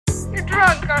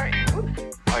are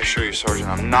you? I assure you, Sergeant,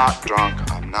 I'm not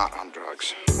drunk. I'm not on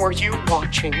drugs. Were you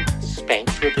watching Spank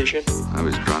Revision? I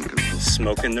was drunk and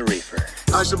Smoking the reefer.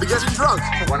 I should be getting drunk.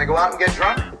 Want to go out and get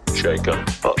drunk? Shake 'em,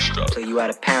 bust 'em. So you had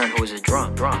a parent who was a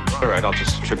drunk. All right, I'll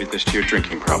just attribute this to your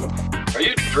drinking problem. Are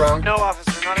you drunk? No,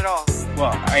 officer, not at all.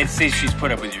 Well, I'd say she's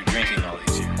put up with your drinking all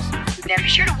these years. Now be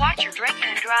sure to watch your drinking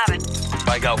and driving.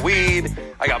 I got weed.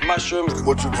 I got mushrooms.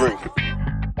 What you drink?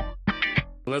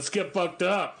 Let's get fucked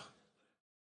up.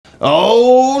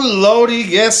 Oh, Lordy,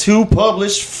 guess who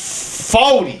published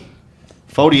 40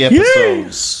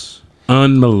 episodes?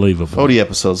 Unbelievable. 40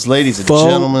 episodes. Ladies and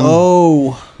gentlemen,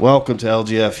 welcome to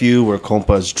LGFU, where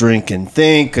compas drink and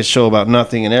think, a show about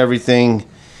nothing and everything.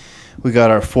 We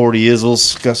got our 40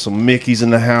 Izzles, got some Mickeys in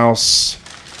the house,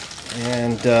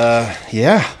 and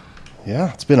yeah,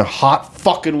 it's been a hot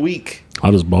fucking week.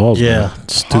 Hot as balls. Yeah, man.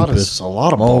 stupid. Hot as a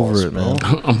lot of balls, over it, man.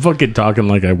 I'm fucking talking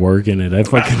like I work in it. I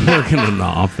fucking work in an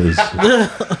office.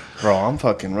 Bro, I'm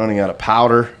fucking running out of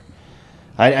powder.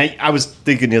 I was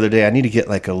thinking the other day, I need to get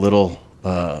like a little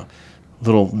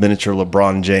miniature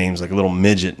LeBron James, like a little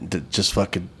midget that just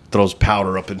fucking throws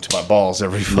powder up into my balls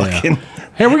every fucking.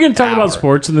 Hey, we're gonna talk about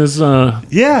sports in this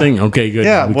thing. Okay, good.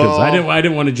 Yeah, because well, I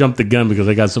didn't want to jump the gun because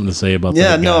I got something to say about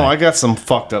Yeah, that no, guy. I got some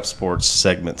fucked up sports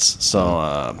segments,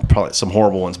 so probably some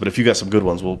horrible ones. But if you got some good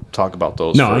ones, we'll talk about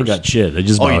those. No, first. I ain't got shit. I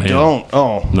just Oh, about you him. don't?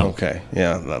 Oh, No. okay.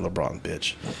 Yeah, that LeBron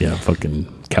bitch. Yeah, fucking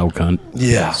cow cunt.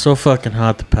 Yeah. So fucking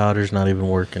hot, the powder's not even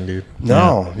working, dude.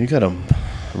 No, you gotta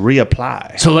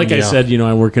reapply. So, like I Yeah. said,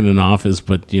 I work in an office,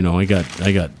 but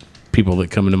I got people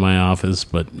that come into my office,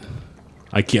 but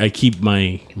I keep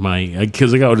my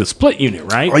because I got a split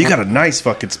unit, right? Oh, you got a nice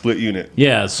fucking split unit.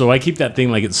 Yeah, so I keep that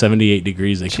thing like at 78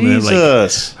 degrees. They come in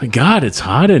Jesus. like, God, it's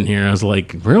hot in here. I was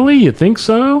like, really? You think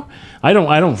so? I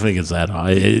don't think it's that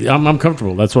hot. I'm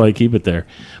comfortable. That's why I keep it there.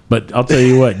 But I'll tell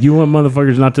you what, you want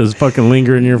motherfuckers not to fucking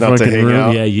linger in your Not to fucking hang room.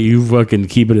 out. Yeah, you fucking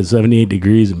keep it at 78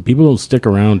 degrees, and people don't stick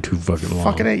around too fucking long.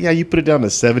 Fucking A, yeah, you put it down to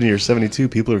 70 or 72,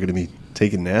 people are going to be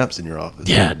taking naps in your office.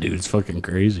 Yeah, dude, it's fucking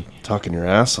crazy. Talking your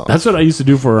ass off. That's what I used to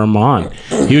do for Armand.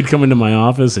 He would come into my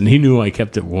office, and he knew I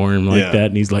kept it warm like Yeah. that.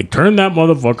 And he's like, turn that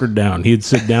motherfucker down. He'd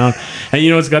sit down, and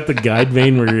it's got the guide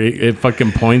vein where it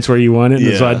fucking points where you want it.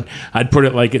 And so Yeah. I'd put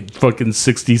it like at fucking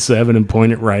 67 and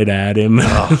point it right at him.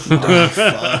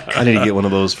 I need to get one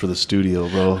of those for the studio,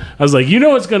 bro. I was like,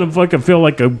 it's going to fucking feel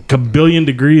like a billion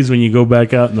degrees when you go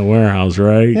back out in the warehouse,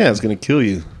 right? Yeah, it's going to kill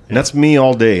you. And that's me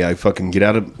all day. I fucking get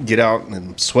out and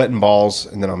I'm sweating balls,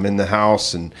 and then I'm in the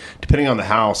house, and depending on the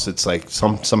house, it's like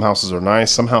some houses are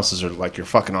nice, some houses are like your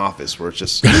fucking office where it's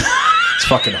just it's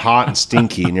fucking hot and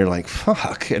stinky, and you're like,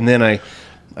 fuck. And then I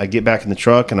get back in the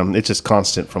truck, and it's just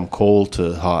constant from cold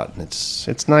to hot, and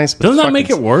it's nice. But Doesn't that fucking- make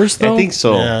it worse, though? I think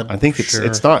so. Yeah, I think sure.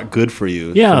 it's not good for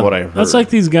you. Yeah, from what I heard. that's like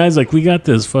these guys. Like we got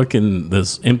this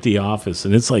empty office,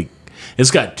 and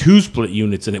it's got 2 split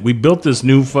units in it. We built this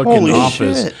new fucking Holy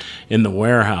office shit. in the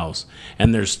warehouse,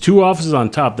 and there's 2 offices on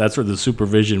top. That's where the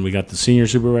supervision. We got the senior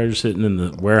supervisor sitting in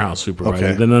the warehouse supervisor.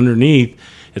 Okay. Then underneath,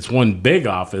 it's one big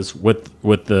office with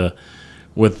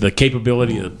the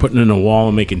capability of putting in a wall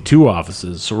and making 2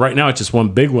 offices. So right now it's just one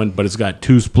big one, but it's got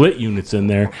 2 split units in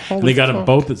there, and they got them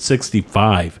both at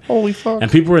 65. Holy fuck.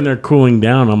 And people are in there cooling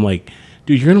down. I'm like,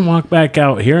 dude, you're gonna walk back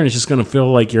out here, and it's just gonna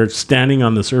feel like you're standing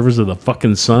on the surface of the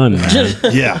fucking sun. man.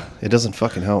 Yeah, it doesn't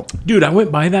fucking help. Dude, I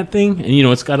went by that thing, and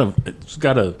it's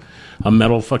got a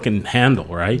metal fucking handle,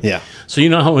 right? Yeah. So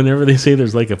how whenever they say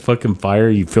there's like a fucking fire,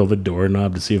 you feel the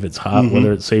doorknob to see if it's hot, Mm-hmm.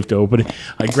 whether it's safe to open it.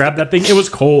 I grabbed that thing; it was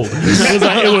cold.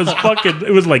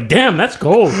 It was like, damn, that's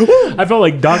cold. I felt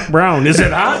like Doc Brown. Is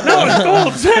it hot? No, it's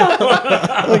cold. as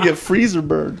hell. I get freezer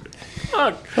burn.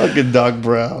 Fucking Doc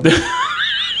Brown.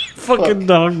 Fucking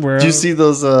Doc Brown. Did you see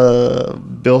those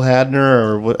Bill Hadner,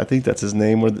 or what? I think that's his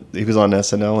name, where he was on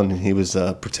SNL and he was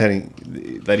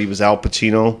pretending that he was Al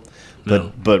Pacino,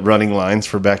 but running lines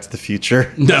for Back to the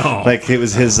Future. No. Like it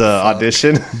was his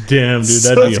audition. Damn, dude,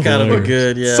 So that'd be it's Gotta be hilarious.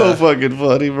 good, yeah. So fucking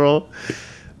funny, bro.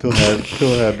 Bill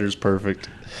Hadner's perfect.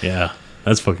 Yeah,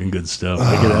 that's fucking good stuff.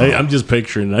 I'm just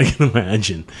picturing. I can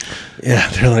imagine. Yeah,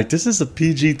 they're like, this is a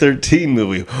PG-13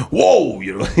 movie. Whoa,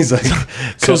 he's like.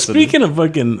 So speaking of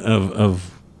fucking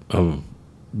of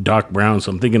Doc Brown,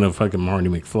 so I'm thinking of fucking Marty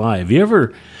McFly.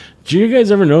 Did you guys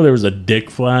ever know there was a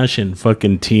dick flash in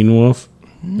fucking Teen Wolf?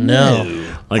 No.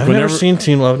 Like I've never seen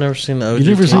Teen Wolf. I've never seen the OG. You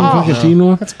never seen Teen Wolf. fucking Teen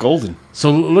Wolf? That's golden. So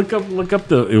look up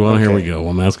the. Well, here we go.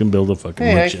 I'm asking Bill to fucking.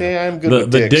 Hey, look okay, shit. I'm good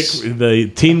with dicks. The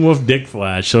Teen Wolf dick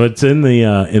flash. So it's in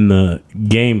the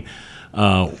game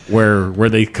where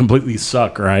they completely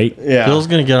suck, right? Yeah. Bill's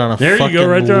gonna get on a There you fucking go,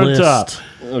 right there list. on top.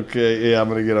 Okay, yeah, I'm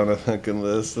gonna get on a fucking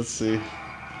list. Let's see.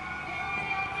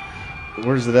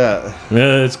 Where's it at?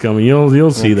 Yeah, it's coming.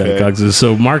 You'll see that, Okay. Cox.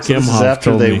 So Mark This is Emhoff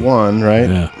after told they me. won, right?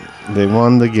 Yeah. They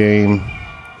won the game.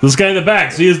 This guy in the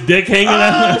back. See his dick hanging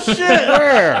out? Shit,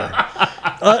 where?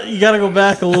 You gotta go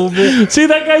back a little bit. See,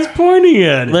 that guy's pointing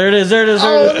at it. There it is. There it is.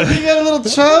 There it is. Oh, you got a little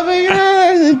chub hanging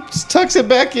out and he just tucks it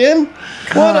back in.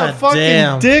 What a God fucking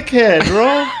damn. dickhead,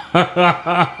 bro.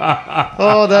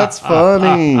 Oh, that's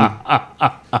funny. Mark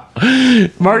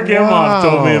Emhoff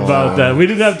told me about that. We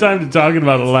didn't have time to talk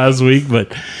about it last week,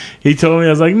 but he told me, I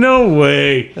was like, no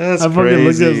way. That's I fucking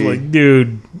looked at crazy. him like,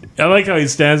 dude. I like how he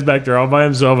stands back there all by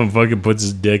himself and fucking puts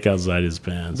his dick outside his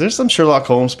pants. There's some Sherlock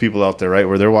Holmes people out there, right,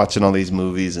 where they're watching all these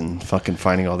movies and fucking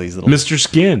finding all these little... Mr.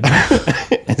 Skin.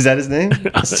 Is that his name?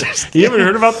 You haven't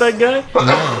heard about that guy?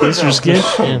 Mr.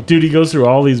 Skin? Dude, he goes through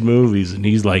all these movies and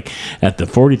he's like, at the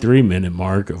 43-minute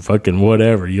mark of fucking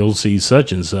whatever, you'll see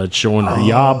such and such showing her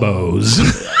yabos.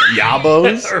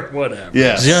 Yabos? or whatever.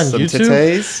 Yeah. Is he on some YouTube?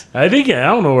 titties. I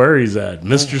don't know where he's at.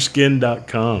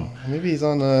 MrSkin.com. Maybe he's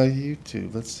on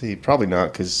YouTube. Let's see. Probably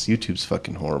not, because YouTube's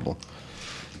fucking horrible.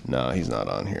 No, he's not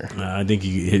on here. I think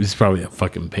he's probably a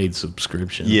fucking paid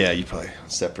subscription. Yeah, you probably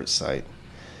separate site.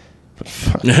 But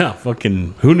fuck. Yeah,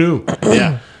 fucking, who knew?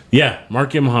 Yeah. Yeah,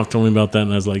 Mark Emhoff told me about that,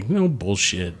 and I was like, no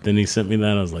bullshit. Then he sent me that,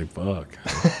 and I was like, fuck.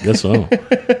 Guess so.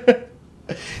 Did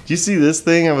you see this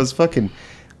thing? I was fucking...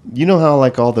 You know how,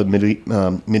 like, all the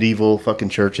medieval fucking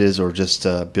churches or just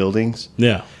buildings?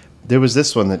 Yeah. There was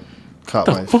this one that caught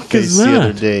The my fuck face is the that?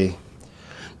 other day.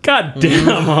 God damn,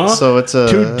 huh? So it's a...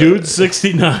 Two dudes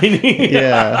 69.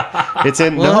 Yeah. It's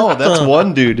in... No, What that's the-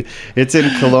 one dude. It's in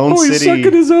Cologne Oh, he's City.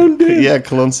 sucking his own dick. Yeah,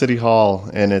 Cologne City Hall.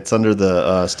 And it's under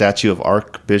the statue of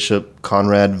Archbishop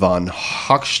Conrad von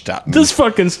Hochstatten. This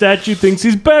fucking statue thinks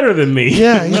he's better than me.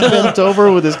 Yeah, he's bent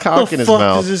over with his cock The in his fuck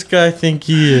mouth. does this guy think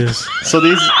he is?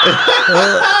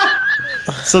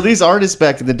 So these artists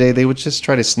back in the day, they would just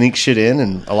try to sneak shit in,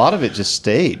 and a lot of it just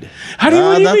stayed. How do you,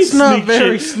 what do you that's mean not sneak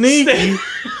very shit? sneaky.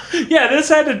 Yeah, this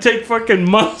had to take fucking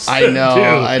months. I know, to do.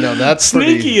 I know. That's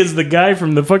Sneaky pretty- is the guy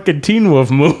from the fucking Teen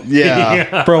Wolf movie.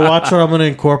 Yeah. Bro, watch what I'm gonna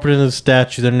incorporate into the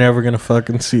statue. They're never gonna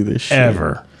fucking see this shit.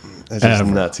 Ever. That's just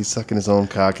Ever. nuts. He's sucking his own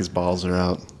cock. His balls are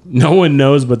out. No one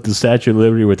knows but the Statue of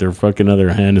Liberty with her fucking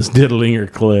other hand is diddling her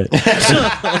clit.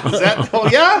 Oh,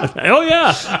 yeah? Oh,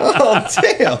 yeah. Oh,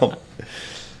 damn.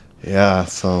 Yeah,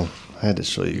 so I had to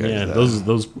show you guys Yeah, that.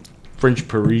 those French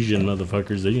Parisian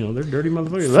motherfuckers, they're dirty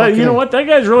motherfuckers. You know what? That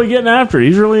guy's really getting after it.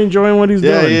 He's really enjoying what he's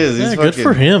Yeah, doing. he is. He's Yeah, good fucking-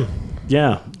 for him.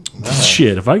 Yeah.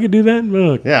 Shit, if I could do that,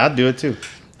 look. Yeah, I'd do it too.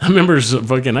 I remember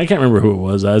fucking, I can't remember who it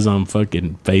was. I was on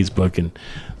fucking Facebook and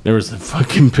there was a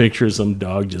fucking picture of some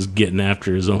dog just getting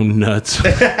after his own nuts.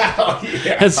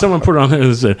 Had someone put it on there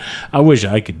that said, I wish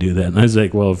I could do that. And I was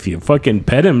like, well, if you fucking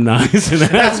pet him nice and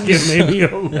ask him, maybe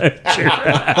he'll let your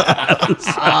ass.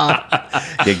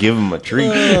 Yeah, give him a treat.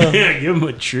 Yeah, give him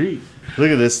a treat.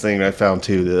 Look at this thing I found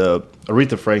too.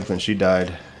 Aretha Franklin, she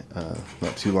died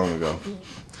not too long ago.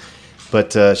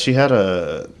 But she had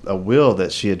a will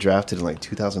that she had drafted in like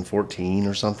 2014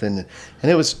 or something,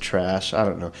 and it was trash. I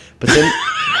don't know. But then,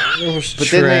 then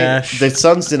the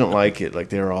Sons didn't like it. Like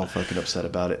they were all fucking upset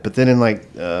about it. But then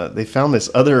they found this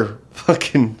other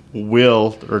fucking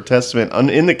will or testament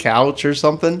in the couch or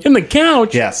something. In the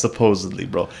couch? Yeah, supposedly,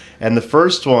 bro. And the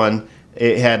first one,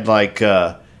 it had like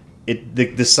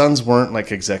the Sons weren't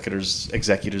like executors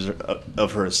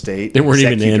of her estate. They weren't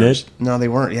even in it? No, they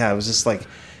weren't. Yeah, it was just like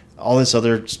all this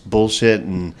other bullshit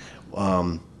and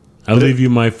I'll leave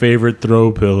you my favorite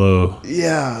throw pillow.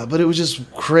 yeah, but it was just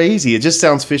crazy. It just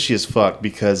sounds fishy as fuck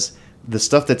because the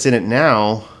stuff that's in it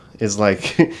now is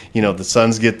like, you know, the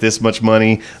Sons get this much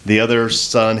money, the other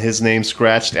son, his name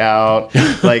scratched out.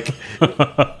 Like, look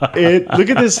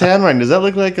at this handwriting. Does that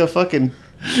look like a fucking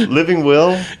living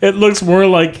will? It looks more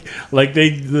like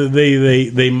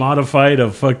they modified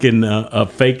a fucking a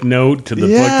fake note to the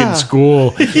Yeah. fucking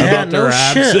school Yeah, about no their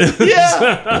shit. absence.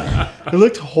 Yeah, it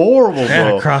looked horrible,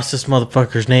 Gotta bro. cross this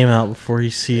motherfucker's name out before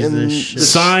he sees And this shit.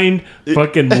 Signed,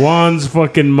 fucking Juan's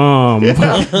fucking mom.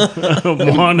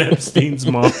 Juan Epstein's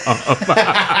mom.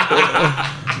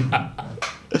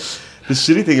 The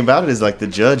shitty thing about it is like the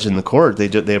judge in the court,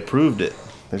 they approved it.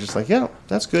 They're just like, yeah,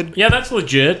 that's good, Yeah, that's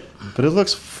legit. but it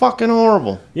looks fucking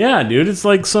horrible. Yeah, dude, it's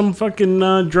like some fucking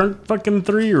drunk fucking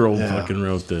 3-year-old fucking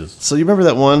wrote this. So you remember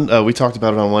that one we talked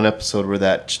about it on one episode where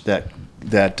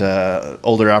that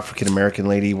older African American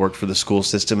lady worked for the school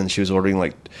system and she was ordering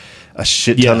like a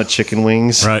shit ton Yeah. of chicken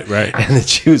wings, Right. And then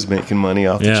she was making money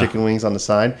off Yeah. the chicken wings on the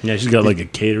side. Yeah, she's got like a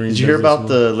catering. Did you hear business about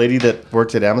the lady that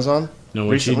worked at Amazon? No,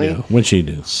 what'd she recently? do? What'd she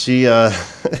do? She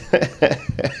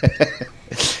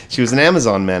she was an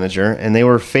Amazon manager, and they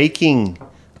were faking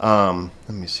Let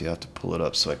me see. I have to pull it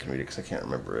up so I can read it because I can't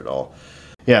remember it all.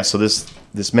 Yeah. So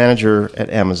this manager at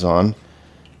Amazon,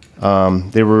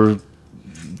 they were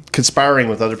conspiring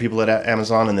with other people at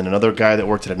Amazon, and then another guy that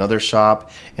worked at another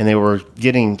shop, and they were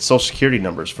getting social security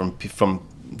numbers from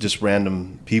just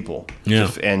random people,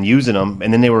 and using them,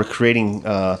 and then they were creating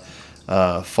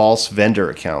false vendor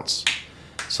accounts.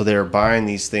 So they were buying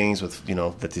these things with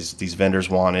that these vendors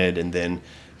wanted, and then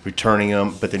returning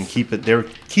them, but then they're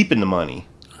keeping the money.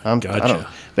 Gotcha. I don't.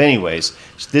 But anyways,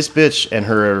 this bitch and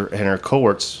her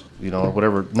cohorts,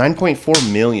 whatever,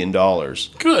 $9.4 million.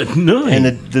 Good night. And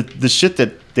the shit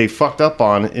that they fucked up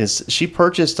on is she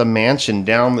purchased a mansion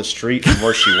down the street from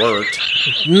where she worked.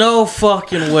 No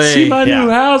fucking way. See my new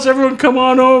house. Everyone come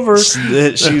on over.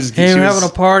 Hey, we're having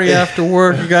a party after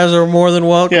work. You guys are more than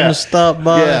welcome to stop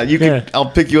by. Yeah, you can. I'll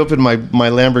pick you up in my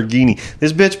Lamborghini.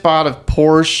 This bitch bought a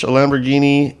Porsche, a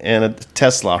Lamborghini, and a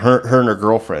Tesla. Her and her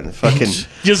girlfriend. Fucking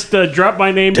just drop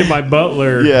my name to my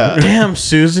butler. Yeah. Damn,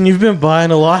 Susan, you've been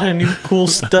buying a lot of new cool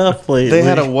stuff lately. They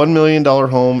had a $1 million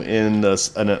home in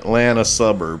an Atlanta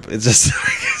suburb. It's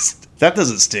just that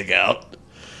doesn't stick out.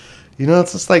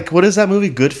 It's just like, what is that movie,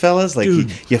 Goodfellas? Like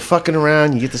you fucking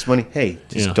around, you get this money. Hey,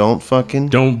 just don't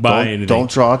buy anything.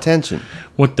 Don't draw attention.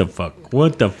 What the fuck?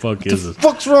 What the fuck is this? What the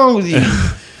fuck's wrong with you?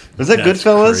 Was that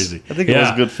Goodfellas? Crazy. I think it was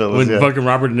Goodfellas. When fucking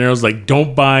Robert De Niro's like,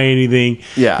 don't buy anything.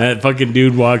 Yeah. That fucking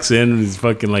dude walks in and he's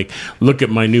fucking like, look at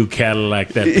my new Cadillac,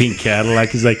 that pink Cadillac.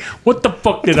 He's like, what the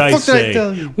fuck did I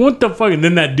say? What the fuck? And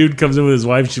then that dude comes in with his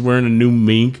wife. She's wearing a new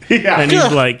mink. Yeah. And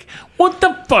he's like, what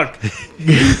the fuck?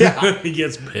 He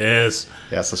gets pissed.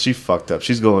 Yeah, so she fucked up.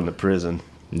 She's going to prison.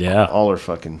 Yeah. All her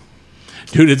fucking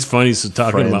dude, it's funny. So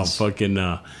talking friends.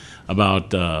 about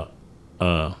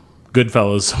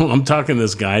Goodfellas. So I'm talking to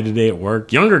this guy today at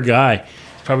work, younger guy,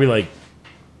 probably like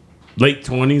late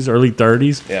 20s, early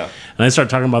 30s. Yeah. And I start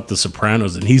talking about The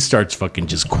Sopranos, and he starts fucking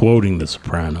just quoting The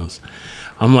Sopranos.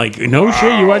 I'm like, no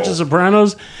shit, you watch The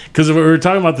Sopranos? Because we were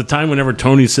talking about the time whenever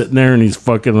Tony's sitting there and he's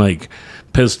fucking like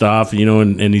pissed off,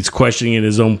 and he's questioning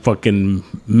his own fucking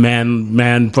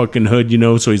man fucking hood,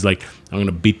 So he's like, I'm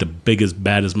gonna beat the biggest,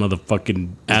 baddest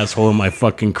motherfucking asshole in my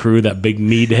fucking crew, that big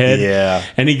meathead. Yeah.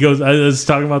 And he goes, I was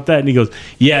talking about that, and he goes,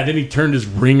 yeah. Then he turned his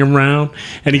ring around,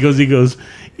 and he goes,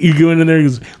 you go in there, he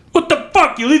goes, what the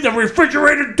fuck? You leave the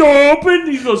refrigerator door open?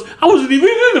 He goes, I wasn't even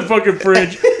in the fucking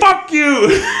fridge. Fuck you.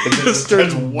 He just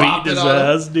starts beating his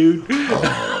ass, dude.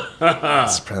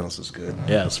 Sopranos was good.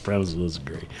 Yeah, Sopranos was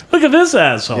great. Look at this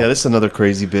asshole. Yeah, this is another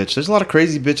crazy bitch. There's a lot of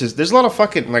crazy bitches. There's a lot of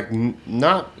fucking, like,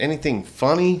 not anything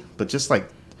funny, but just, like,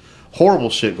 horrible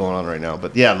shit going on right now.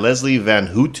 But, yeah, Leslie Van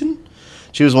Houten.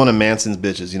 She was one of Manson's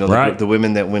bitches, the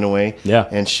women that went away. Yeah.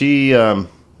 And she,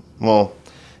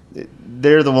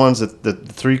 they're the ones that, the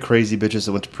three crazy bitches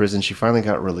that went to prison. She finally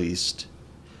got released.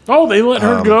 Oh, they let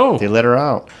her go. They let her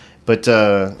out. But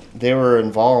they were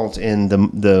involved in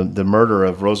the murder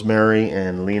of Rosemary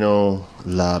and Lino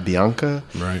LaBianca.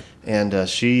 Right. And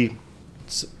she,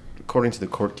 according to the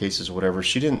court cases or whatever,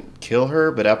 she didn't kill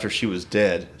her, but after she was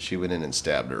dead, she went in and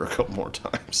stabbed her a couple more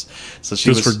times. So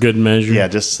she just for good measure? Yeah,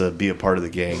 just to be a part of the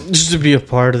gang. Just to be a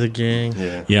part of the gang.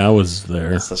 Yeah. Yeah, I was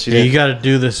there. So she you got to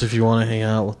do this if you want to hang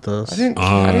out with us. I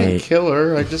didn't kill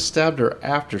her. I just stabbed her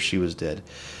after she was dead.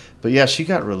 But yeah, she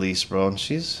got released, bro, and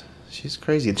she's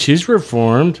crazy. She's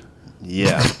reformed.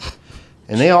 Yeah.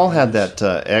 And they all had that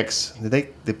X. They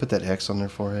put that X on their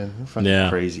forehead. They're fucking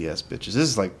crazy ass bitches. This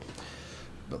is like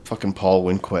a fucking Paul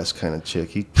Winquist kind of chick.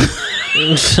 He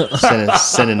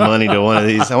sending money to one of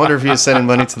these. I wonder if he was sending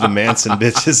money to the Manson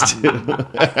bitches too.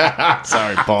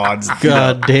 Sorry, Pods.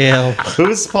 God damn. Who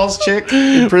is Paul's chick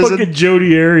in prison? Fucking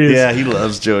Jody Arias. Yeah, he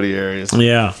loves Jody Arias.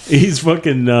 Yeah, he's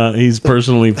fucking. He's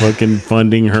personally fucking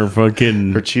funding her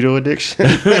fucking her Cheeto addiction.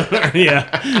 Yeah,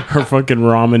 her fucking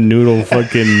ramen noodle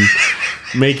fucking.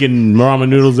 Making ramen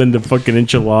noodles into fucking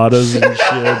enchiladas and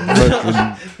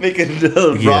shit. Making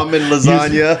ramen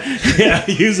lasagna.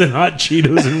 Using hot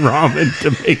Cheetos and ramen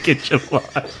to make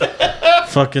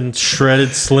enchiladas. Fucking shredded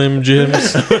Slim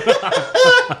Jims.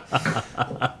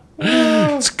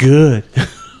 It's good.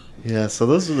 Yeah, so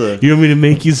those are the... You want me to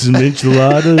make you some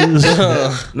enchiladas?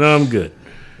 No, I'm good.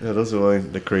 Yeah, those are only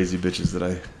the crazy bitches that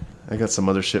I got some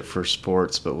other shit for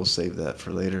sports, but we'll save that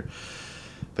for later.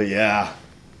 But yeah...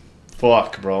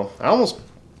 Fuck, bro. I almost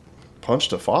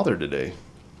punched a father today.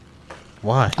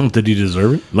 Why? Did he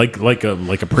deserve it? Like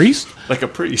a priest? Like a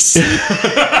priest.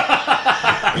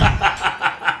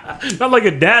 Not like a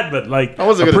dad, but like I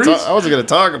wasn't gonna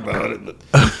talk about it, but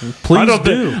please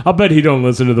do. I'll bet he don't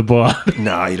listen to the pod.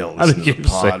 Nah, he don't listen to the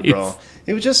pod, bro.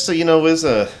 It was just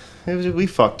we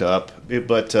fucked up.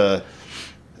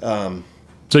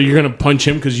 So you're gonna punch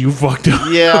him because you fucked up?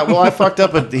 Yeah, well, I fucked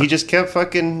up, but he just kept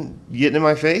fucking getting in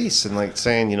my face and like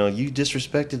saying, you know, you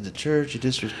disrespected the church, you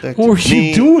disrespected What were me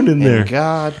you doing in there? and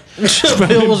God.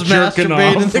 Bill was jerking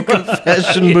masturbating in off. the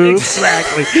confession booth.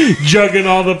 Exactly. Jugging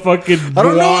all the fucking I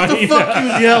don't know what the wine. fuck he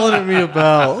was yelling at me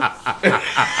about.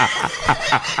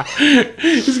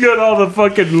 He's got all the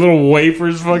fucking little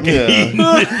wafers fucking Yeah. eating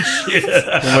and shit.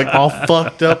 I'm like, All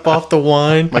fucked up off the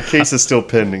wine. my case is still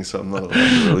pending, so I'm not allowed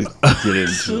to really get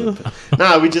into it. But,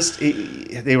 no, we just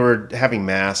they were having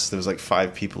mass. There was like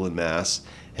 5 people in mass,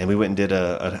 and we went and did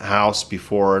a house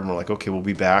before, and we're like, okay, we'll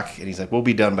be back. And he's like, we'll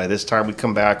be done by this time. We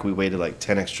come back. We waited like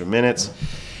 10 extra minutes,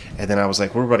 and then I was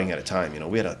like, we're running out of time. You know,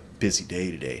 we had a busy day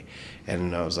today,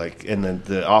 and I was like, and then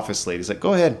the office lady's like,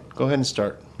 go ahead and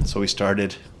start. So we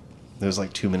started. There was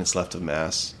like 2 minutes left of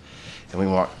mass, and we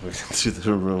walked through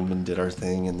the room and did our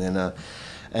thing, and then.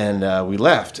 And we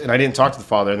left, and I didn't talk to the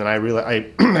father. And then I realized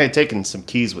I had taken some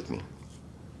keys with me,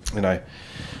 and I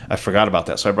forgot about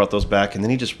that. So I brought those back, and then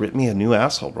he just ripped me a new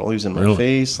asshole, bro. He was in my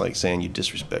face, like saying you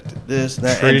disrespected this and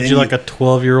that. Treated you like a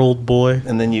 12-year-old boy.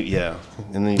 And then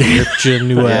and then you Ripped you a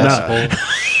new asshole.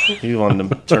 he wanted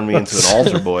to turn me into an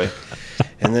altar boy,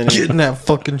 and then Getting that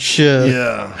fucking shit.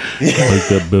 yeah. Like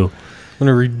that, Bill. I'm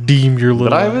gonna redeem your little.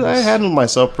 But I handled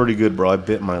myself pretty good, bro. I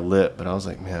bit my lip, but I was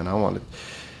like, man, I wanted.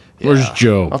 Where's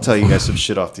Joe? I'll tell you guys some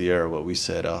shit off the air what we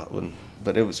said,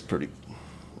 but it was pretty.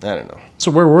 I don't know.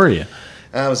 So where were you?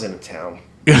 I was in a town.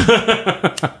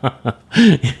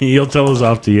 You'll tell us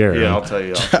off the air. Yeah, huh? I'll tell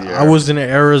you off the air. I was in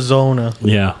Arizona.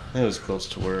 Yeah. It was close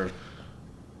to where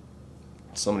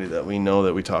somebody that we know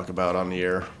that we talk about on the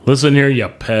air. Listen here, you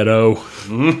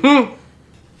pedo.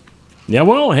 Yeah,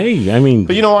 well, hey, I mean,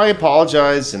 But you know, I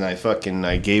apologized and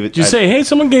I gave it. did you say, hey,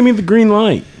 someone gave me the green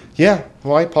light? Yeah,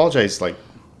 well, I apologized like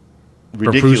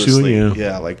Profusely, ridiculously.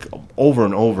 yeah. Like over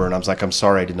and over, and I was like, I'm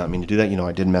sorry, I did not mean to do that. You know,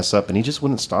 I did mess up, and he just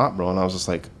wouldn't stop, bro. And I was just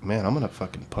like, man, I'm gonna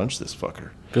fucking punch this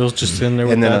fucker. Bill's just in there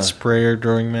with And then, that sprayer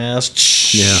during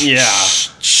mass. Yeah. Yeah.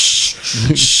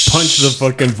 Punch the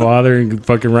fucking father and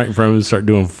fucking right in front of him and start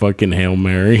doing fucking Hail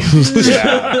Mary.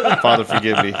 Yeah. Father,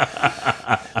 forgive me.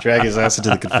 Drag his ass into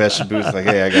the confession booth, like,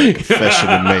 hey, I got a confession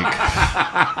to make.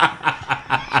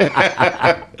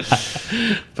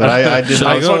 But I did.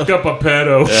 I fucked up a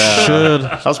pedo. Should.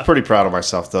 I was pretty proud of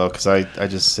myself though, because I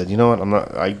just said, you know what, I'm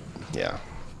not. I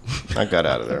got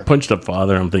out of there. Punched the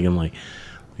father. I'm thinking like,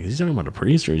 is he talking about a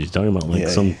priest or is he talking about like Yeah,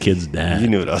 some kid's dad? You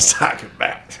knew what I was talking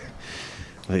about.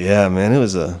 But yeah, man, it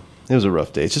was a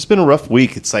rough day. It's just been a rough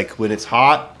week. It's like when it's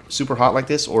hot, super hot like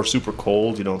this, or super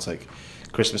cold. You know, it's like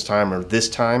Christmas time or this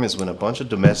time is when a bunch of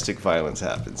domestic violence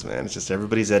happens. Man, it's just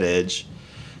everybody's at edge.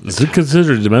 Is it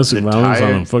considered domestic the violence on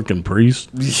tired- a fucking priest?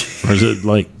 Or is it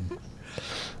like,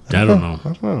 I don't know.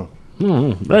 I don't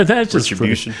know. No, that's just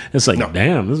Retribution? It's like, No.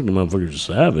 damn, this motherfucker's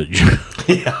savage.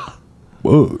 Yeah.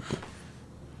 Whoa.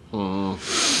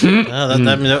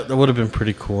 That would have been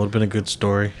pretty cool. It would have been a good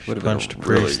story. Would've been Punched a a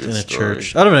really priest good in a story.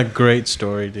 church. That would have been a great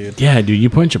story, dude. Yeah, dude, you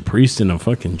punch a priest in a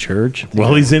fucking church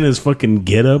while he's in his fucking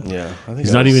getup. Yeah, I think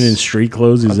He's that not was- even in street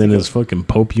clothes. He's in think his fucking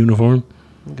Pope uniform.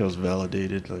 I think I was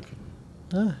validated. Like,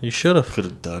 You should have. could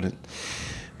have done it.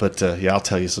 But yeah, I'll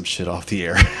tell you some shit off the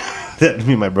air that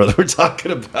me and my brother were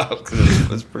talking about because it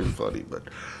was pretty funny. But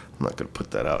I'm not gonna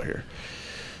put that out here.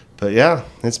 But yeah,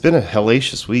 it's been a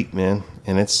hellacious week, man,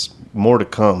 and it's more to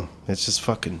come. It's just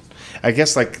fucking. I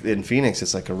guess like in Phoenix,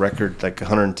 it's like a record, like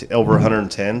over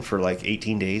 110 for like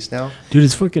 18 days now. Dude,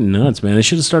 it's fucking nuts, man. It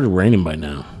should have started raining by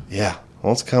now. Yeah,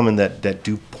 well, it's coming. That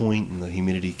dew point and the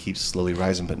humidity keeps slowly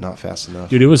rising, but not fast enough.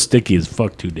 Dude, it was sticky as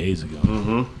fuck 2 days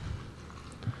ago.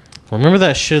 Remember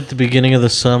that shit at the beginning of the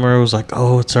summer? It was like,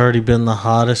 oh, it's already been the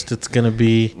hottest it's going to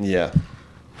be. Yeah,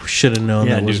 We should have known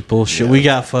Yeah, that was dude. bullshit. Yeah. We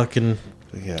got fucking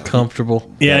yeah. comfortable.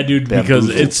 Yeah, dude, because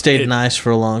bamboozled. It stayed nice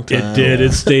for a long time. It did.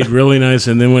 It stayed really nice,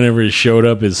 and then whenever it showed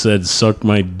up, it said "suck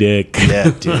my dick."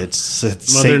 Yeah, dude, it's Mother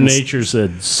Satan's, Nature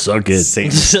said "suck it."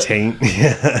 Satan's taint.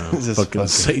 Yeah, it's just Fucking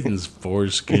Satan's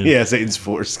foreskin. Yeah, Satan's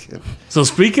foreskin. So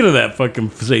speaking of that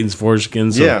fucking Satan's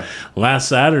foreskin, so Yeah. last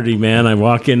Saturday, man, I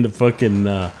walk into fucking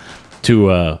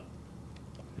to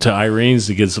Irene's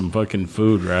to get some fucking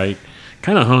food, right?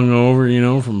 Kind of hungover, you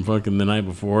know, from fucking the night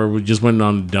before. We just went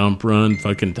on a dump run,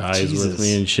 fucking ties with Jesus.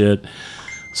 me and shit.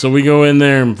 So we go in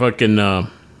there and fucking I'm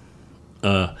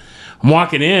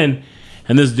walking in.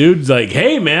 And this dude's like,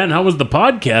 "Hey man, how was the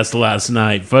podcast last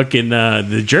night? Fucking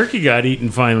the jerky got eaten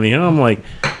finally." And I'm like,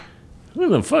 "What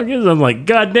the fuck is?" I'm like,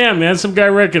 "God damn, man, some guy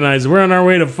recognized. We're on our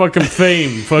way to fucking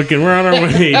fame. Fucking, we're on our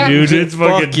way, dude. It's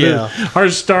fucking yeah. our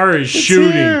star is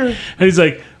shooting." here. And he's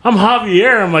like, I'm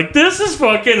Javier. I'm like, this is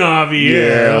fucking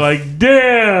Javier. Yeah. Like,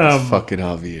 damn. Fucking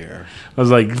Javier. I was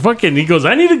like, fucking. He goes,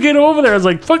 I need to get over there. I was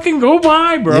like, fucking go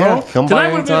by, bro. Yeah, come by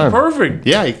Tonight would have been anytime. perfect.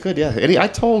 Yeah, he could. Yeah, I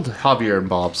told Javier and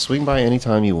Bob, swing by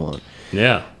anytime you want.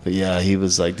 Yeah. But yeah, he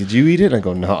was like, "Did you eat it?" I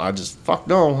go, "No, I just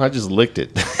licked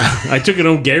it." I took it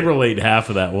home. Gabriel ate half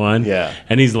of that one. Yeah.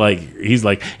 And he's like,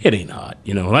 it ain't hot.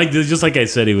 You know, like just like I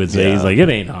said he would say. Yeah. He's like, it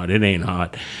ain't hot.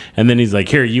 And then he's like,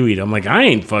 here, you eat. I'm like, I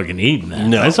ain't fucking eating that.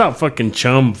 No. I saw fucking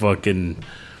Chum fucking.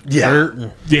 Yeah,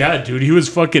 Yeah, dude, he was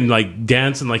fucking like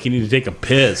dancing like he needed to take a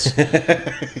piss.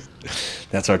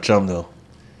 that's our Chum though.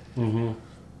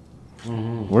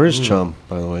 Where is Chum?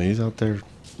 By the way, he's out there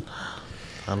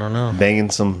I don't know.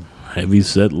 banging some Heavy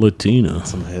set Latina.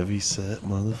 heavy set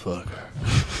motherfucker.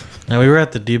 Now we were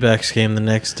at the D-backs game the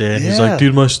next day, and he's Yeah. like,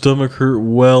 "Dude, my stomach hurt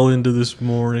well into this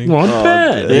morning." Well, I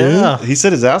bet. Yeah. He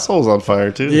said his asshole's on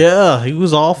fire too. Yeah, he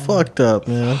was all fucked up,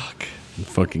 man.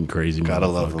 Fucking crazy. Gotta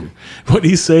motherfucker. love him. What do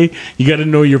you say? You got to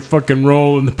know your fucking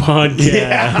role in the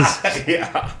podcast.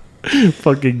 Yeah.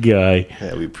 Fucking guy.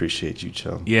 Yeah, we appreciate you,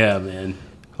 Chum. Yeah, man.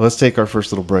 Let's take our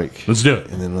first little break, Let's do it.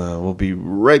 and then we'll be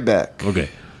right back. Okay.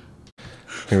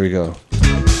 Here we go.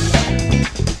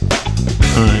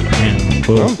 I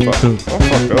am I'm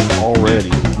fucked up already.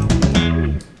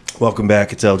 Welcome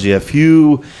back. It's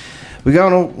LGFU. We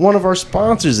got one of our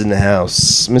sponsors in the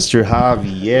house, Mr.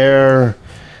 Javier.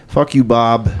 Fuck you,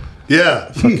 Bob.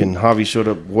 Yeah. Fucking Javi showed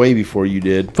up way before you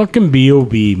did. fucking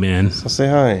B.O.B., man. So say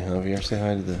hi, Javier. Say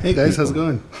hi to the. Hey guys, how's it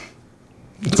going?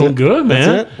 It's going good,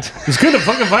 man. That's It's good to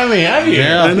fucking finally have you.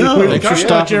 Yeah, I know. Thanks for Watch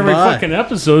stopping every by. fucking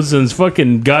episode since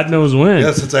fucking God knows when.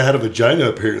 Yeah, since I had a vagina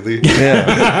apparently. Yeah.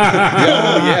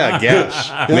 Oh, yeah,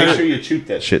 gosh. Make sure you shoot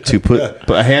that shit too. Put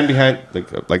a hand behind,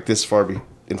 like this far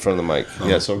in front of the mic.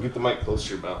 Yeah, so get the mic close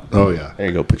to your mouth. Oh yeah. There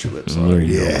you go. Put your lips on. There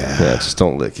you go. Yeah, just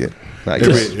don't lick it. I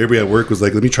guess. Everybody at work was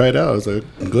like, "Let me try it out." I was like,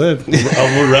 "I'm glad.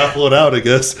 I'll raffle it out, I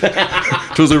guess."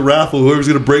 Chose a raffle. Whoever's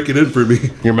gonna break it in for me.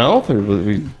 Your mouth or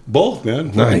we? Both, man.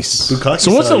 Nice. Bukkake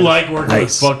So what's it size. like working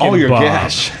with fucking Oh, your Bob?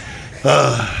 gash.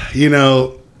 You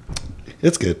know,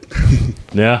 it's good.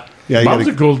 Yeah. Yeah, you Bob's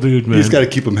gotta- a cool dude, man. You just got to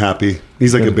keep him happy.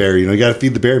 He's like a bear. You know, you got to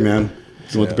feed the bear, man.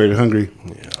 You want the bear to hungry.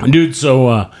 Dude,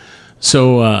 so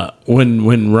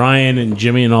when Ryan and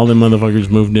Jimmy and all them motherfuckers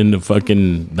moved into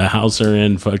fucking the house they're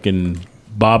in, fucking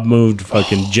Bob moved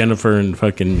fucking Jennifer and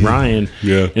fucking Ryan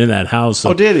Yeah. in that house. So,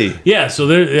 Oh, did he? yeah, so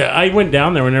there I went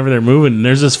down there whenever they're moving, and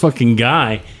there's this fucking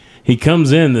guy. He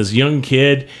comes in, this young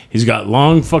kid. He's got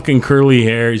long fucking curly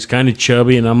hair. He's kind of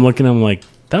chubby, and I'm looking at him like,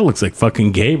 that looks like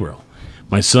fucking Gabriel,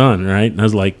 my son, right? And I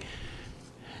was like,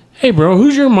 hey, bro,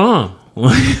 who's your mom?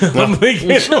 I'm thinking,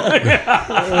 Did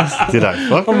I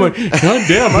fuck I'm her? like, God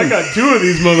damn, I got two of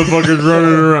these motherfuckers running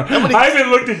around. I even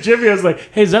looked at Jimmy. I was like,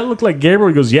 hey, does that look like Gabriel?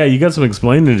 He goes, yeah, you got some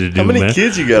explaining to do, How many man.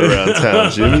 kids you got around town,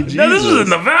 Jimmy? Now, this is in Jesus.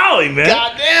 the valley, man.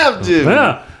 God damn, Jimmy.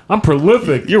 Yeah, I'm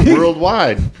prolific. You're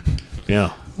worldwide.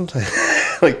 Yeah,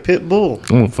 Like Pitbull.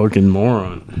 I'm a fucking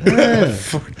moron.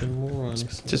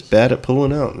 Just bad at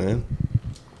pulling out, man.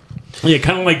 Yeah,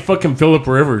 kind of like fucking Phillip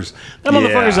Rivers. That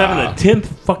motherfucker's Yeah. having a 10th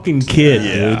fucking kid,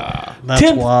 That's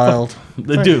 10th wild.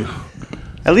 dude. Dude.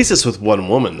 At least it's with one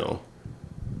woman, though.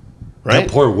 Right?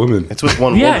 That poor woman. It's with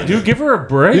one Yeah, woman. dude, give her a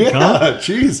break, huh? Yeah,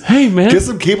 jeez. Hey, man. Get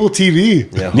some cable TV.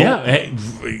 Yeah. Yeah,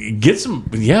 hey, get some.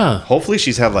 Yeah. Hopefully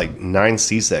she's had like 9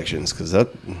 C-sections because that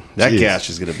Jeez. gash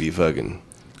is going to be fucking...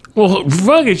 Well,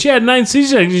 fuck it. She had 9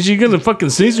 C-sections. She's gonna fucking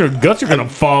seize her guts are gonna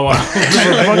fall out.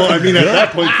 Well, I mean, at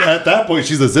that point,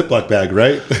 she's a Ziploc bag,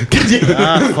 right?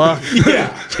 Fuck.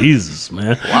 Jesus,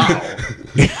 man.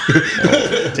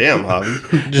 Damn,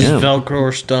 Javi. Just Yeah. Velcro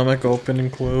her stomach open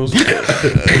and close. Put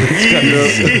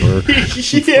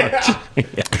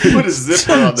a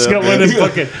zipper on It's got one of them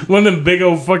fucking one of them big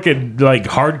old fucking like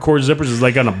hardcore zippers is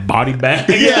like on a body bag.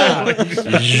 Yeah.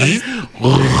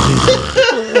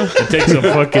 It takes a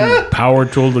fucking power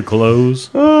tool to close.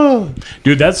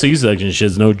 Dude, that C-section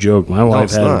shit's no joke. My wife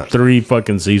it's had not. 3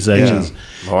 fucking C-sections.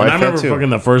 My wife And I had remember 2. fucking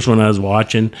the first one I was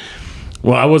watching.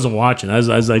 Well, I wasn't watching. I was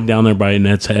like down there by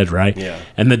Annette's head, right? Yeah.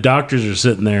 And the doctors are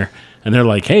sitting there and they're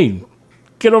like, hey,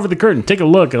 get over the curtain, take a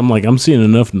look. And I'm like, I'm seeing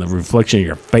enough in the reflection of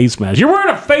your face mask. You're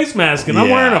wearing a face mask and I'm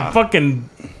wearing a fucking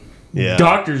Yeah.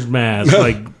 doctor's mask.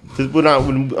 Like, When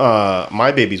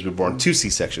my babies were born, 2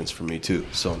 C-sections for me too,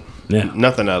 so Yeah.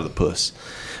 nothing out of the puss.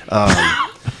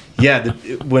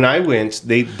 When I went,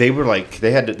 they were like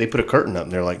they put a curtain up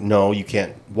and they're like, no, you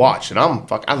can't watch. And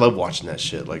I love watching that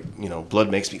shit. Like, you know, blood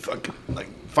makes me fucking like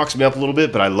fucks me up a little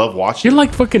bit, but I love watching. You're it.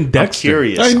 like fucking I'm Dexter.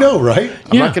 curious. I know, right?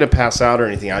 I'm not going to pass out or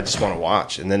anything. I just want to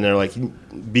watch. And then they're like,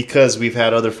 because we've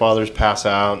had other fathers pass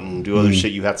out and do other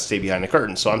shit, you have to stay behind the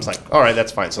curtain. So I'm just like, all right,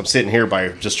 that's fine. So I'm sitting here by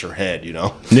just her head, you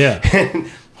know? Yeah.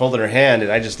 And holding her hand,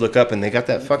 and I just look up, and they got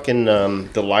that fucking,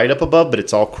 the light up above, but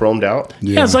it's all chromed out.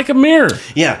 Yeah, it's like a mirror.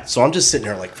 Yeah, so I'm just sitting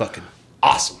there like fucking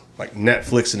awesome. Like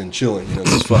Netflixing and chilling, you know,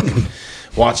 just fucking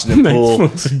watching them pull,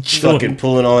 Netflix and chilling. fucking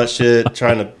pulling all that shit,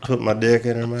 trying to put my dick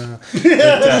in her mouth.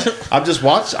 But, I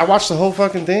watched the whole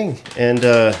fucking thing, and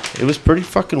it was pretty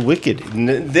fucking wicked. And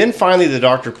then finally the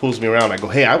doctor pulls me around. I go,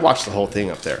 hey, I watched the whole thing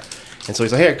up there. And so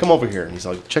he's like, hey, come over here. And he's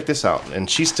like, check this out. And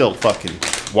she's still fucking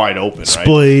wide open, right?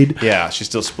 Splayed. Yeah, she's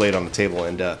still splayed on the table.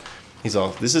 And he's all,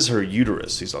 this is her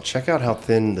uterus. He's all, check out how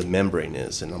thin the membrane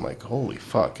is. And I'm like, holy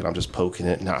fuck. And I'm just poking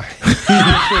it. Nah.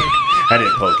 I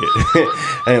didn't poke it.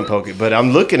 I didn't poke it. But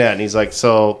I'm looking at it, and he's like,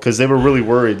 so, because they were really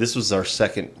worried. This was our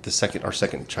second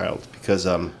child, because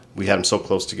we had them so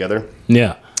close together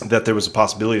Yeah. that there was a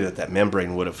possibility that that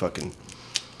membrane would have fucking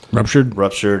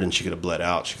Ruptured. and she could have bled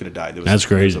out. She could have died. That's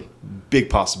crazy. There was a big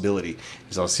possibility.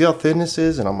 He's like, see how thin this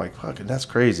is? And I'm like, fucking, that's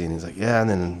crazy. And he's like, yeah.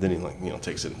 And then he like,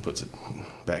 takes it and puts it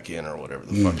back in or whatever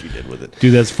the fuck he did with it.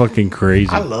 Dude, that's fucking crazy.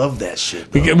 I love that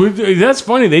shit, bro. That's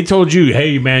funny. They told you,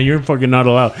 hey, man, you're fucking not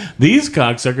allowed. These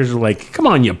cocksuckers are like, come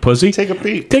on, you pussy. Take a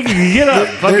peek. Get up.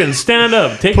 Fucking stand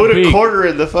up. Take Put a peek. a quarter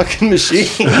in the fucking machine.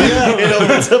 It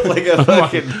opens up like a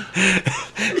fucking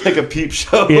like a peep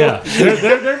show. Yeah.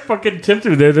 They're fucking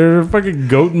tempted. They're fucking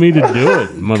goating me to do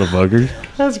it, motherfuckers.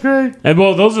 That's great. And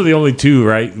well, those are the only two,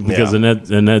 right? Because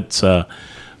Yeah.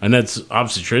 Annette's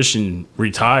obstetrician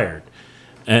retired.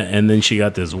 And then she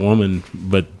got this woman,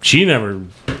 but she never,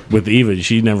 with Eva,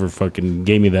 she never fucking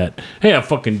gave me that, hey, I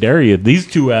fucking dare you.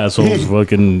 These two assholes,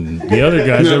 fucking, the other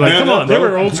guys, they're like, come on, they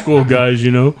were old school guys,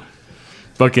 you know?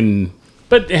 Fucking,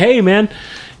 but hey, man,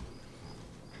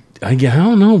 I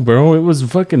don't know, bro. It was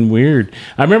fucking weird.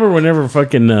 I remember whenever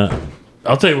fucking,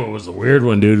 I'll tell you what was the weird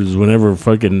one, dude, is whenever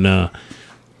fucking,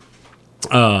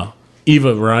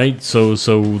 Eva, right? So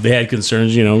they had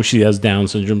concerns, she has Down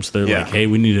syndrome, so they're like, hey,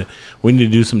 we need to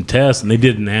do some tests, and they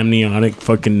did an amniotic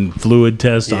fucking fluid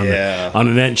test on the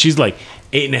net, and she's like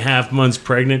 8.5 months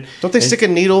pregnant. Don't they stick a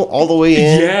needle all the way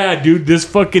in? Yeah, dude, this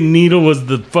fucking needle was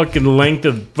the fucking length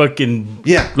of fucking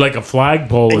like a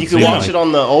flagpole. And you could watch it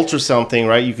on the ultrasound thing,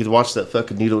 right? You could watch that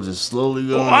fucking needle just slowly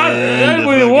go. I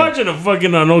wasn't watching it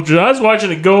fucking on ultra. I was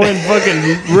watching it go in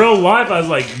fucking real life. I was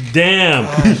like, damn.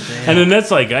 And then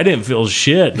that's like, I didn't feel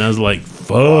shit, and I was like,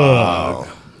 fuck. Wow.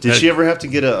 Did she ever have to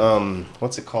get a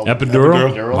what's it called?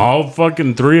 Epidural? All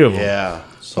fucking three of them. Yeah.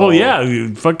 So, well, yeah,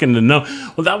 you fucking know.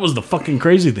 Well, that was the fucking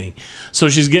crazy thing. So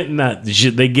she's getting that.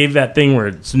 They gave that thing where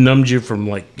it numbs you from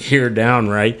like here down,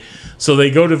 right? So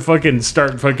they go to fucking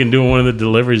start fucking doing one of the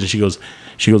deliveries, and she goes,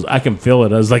 I can feel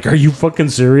it. I was like, are you fucking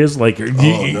serious? Like,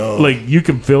 like you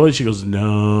can feel it? She goes,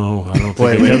 no, I don't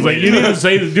think. I was like, you need to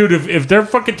say, dude, if they're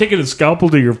fucking taking a scalpel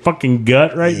to your fucking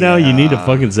gut right now, you need to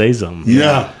fucking say something.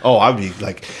 Yeah. Oh, I'd be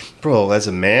like, bro, as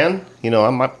a man,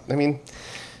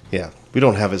 yeah. We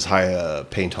don't have as high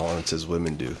pain tolerance as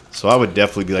women do. So I would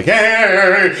definitely be like,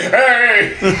 hey,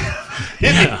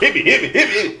 hit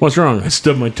me. What's wrong? I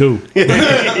stubbed my toe.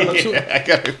 I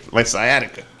got my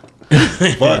sciatica.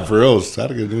 Fuck, for real.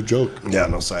 Sciatica, no joke. Yeah,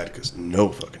 no sciatica. No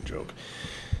fucking joke.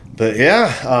 But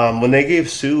yeah, when they gave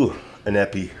Sue an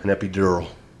epidural,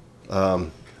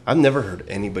 I've never heard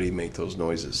anybody make those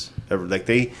noises ever. Like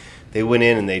they went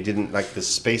in and they didn't, like the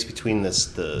space between the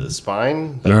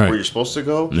spine, like where you're supposed to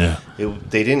go. Yeah,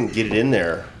 they didn't get it in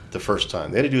there the first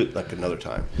time. They had to do it like another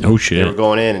time. Oh shit! They were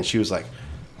going in and she was like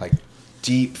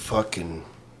deep fucking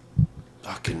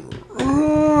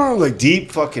like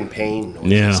deep fucking pain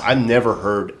noises. Yeah. I've never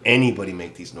heard anybody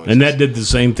make these noises. And that did the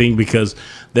same thing because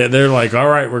they're like, all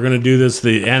right, we're going to do this.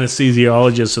 The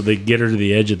anesthesiologist, so they get her to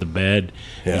the edge of the bed.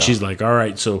 Yeah. And she's like, all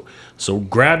right, so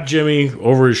grab Jimmy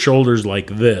over his shoulders like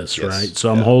this, right?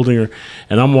 So I'm holding her,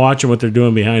 and I'm watching what they're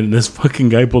doing behind, and this fucking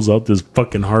guy pulls out this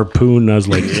fucking harpoon, and I was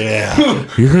like, yeah,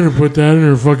 you're going to put that in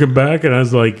her fucking back? And I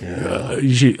was like,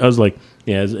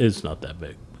 it's not that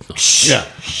big. Yeah.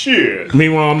 Shit.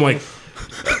 Meanwhile, I'm like,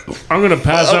 I'm going to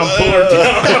pass out and pull her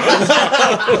down.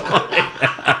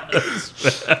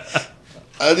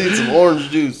 I need some orange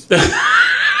juice.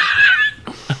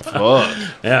 Fuck.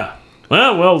 Yeah.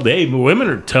 Well, hey, women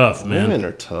are tough, man. Women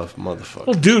are tough, motherfucker.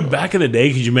 Well, dude, back in the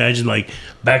day, could you imagine, like,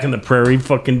 back in the prairie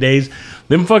fucking days,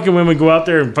 them fucking women go out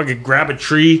there and fucking grab a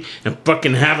tree and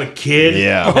fucking have a kid,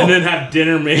 and then have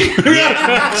dinner made.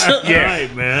 Right,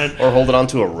 man. Or hold it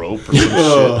onto a rope or some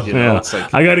shit. You know, it's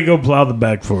like, I got to go plow the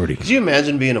back 40. Could you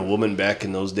imagine being a woman back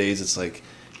in those days? It's like,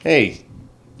 hey,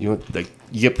 you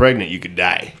get pregnant, you could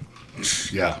die.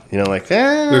 Yeah. You know, like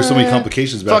There's so many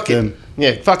complications back fuck it. then.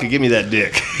 Yeah, fuck it, give me that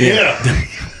dick. Yeah.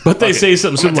 But they say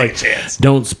something I'm like, gonna take a chance.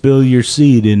 "Don't spill your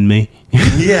seed in me."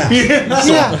 Yeah.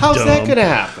 Yeah, how's that gonna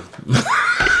happen?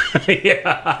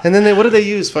 Yeah. And then what do they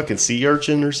use? Fucking sea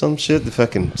urchin or some shit to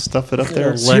fucking stuff it up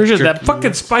there? Seriously, that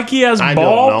fucking spiky ass I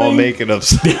ball don't know. thing. Make it up.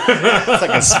 It's like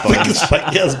a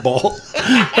sponge. Yes, ball.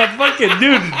 That fucking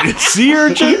dude, sea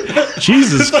urchin.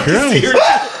 Jesus Christ.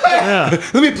 Yeah.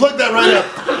 Let me plug that right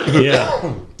up.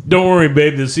 Yeah. Don't worry,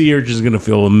 babe. The sea urchin is gonna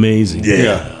feel amazing.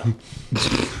 Yeah.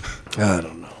 I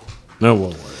don't know. No,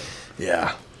 won't worry.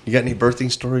 Yeah. You got any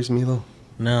birthing stories, Milo?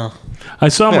 No. I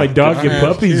saw my dog get have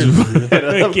puppies.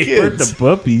 have Give birth kids. to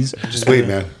puppies. Just wait,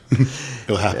 man.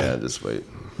 It'll happen. Yeah, just wait.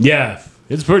 Yeah,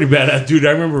 it's pretty badass, dude.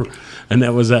 I remember, and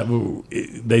that was that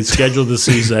they scheduled the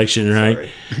C-section, right?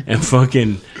 Sorry. And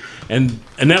fucking, and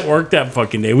that worked that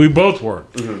fucking day. We both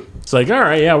worked. It's like, all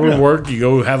right, yeah, we'll work. You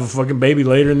go have a fucking baby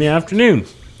later in the afternoon.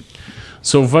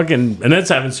 So fucking, and that's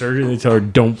having surgery. They tell her,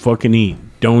 don't fucking eat,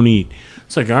 don't eat.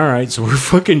 It's like, all right, so we're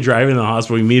fucking driving to the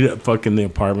hospital. We meet at fucking the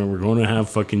apartment. We're going to have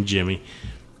fucking Jimmy.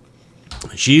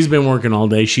 She's been working all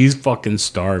day. She's fucking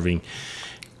starving.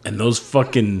 And those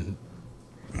fucking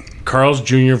Carl's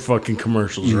Jr. fucking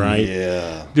commercials, right?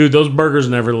 Yeah. Dude, those burgers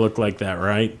never look like that,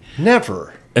 right?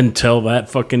 Never. Until that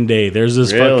fucking day. There's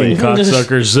this Really? fucking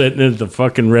cocksucker sitting at the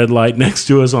fucking red light next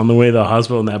to us on the way to the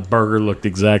hospital, and that burger looked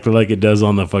exactly like it does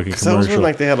on the fucking That was when commercial.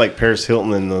 like they had like Paris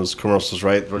Hilton in those commercials,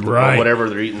 right? Where Right. Whatever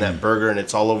they're eating that burger and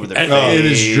it's all over their And face. it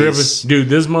is driven. Dude,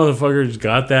 this motherfucker's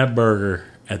got that burger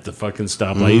at the fucking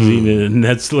stoplight. He's eating it, and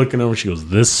Ned's looking over. She goes,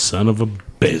 "This son of a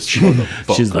bitch."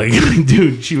 She's like,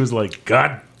 dude, she was like,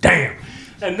 God damn.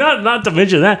 And not to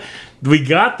mention that, we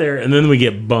got there, and then we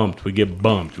get bumped. We get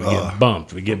bumped. We get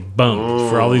bumped. We get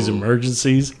bumped for all these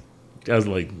emergencies. I was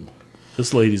like,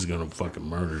 this lady's going to fucking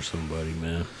murder somebody,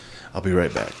 man. I'll be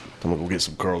right back. I'm going to go get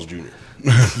some Carl's Jr.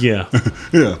 Yeah.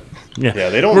 Yeah. Yeah,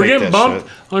 they don't We're make getting that bumped.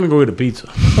 shit. I'm going to go get a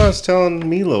pizza. I was telling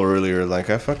Milo earlier, like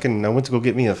I went to go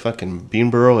get me a fucking bean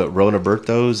burrow at Rona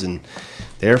Berto's, and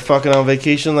they're fucking on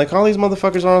vacation. Like all these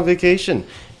motherfuckers are on vacation.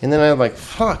 And then I'm like,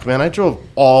 fuck, man, I drove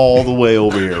all the way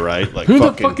over here, right? Like Who the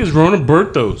fucking fuck is Rona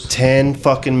Berto's? 10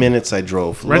 fucking minutes I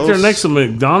drove. Right there next to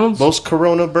McDonald's? Los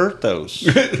Corona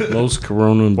Bertos. Los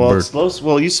Corona and Well, Bert. it's Los.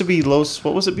 Well, it used to be Los.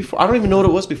 What was it before? I don't even know what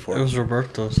it was before. It was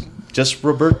Roberto's. Just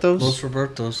Roberto's. Los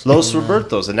Roberto's. Los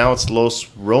Robertos, and now it's Los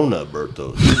Rona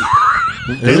Bertos.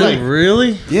 Is it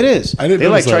really? It is. I didn't They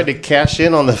know like that. tried to cash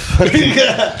in on the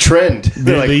fucking trend.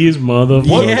 They're like, These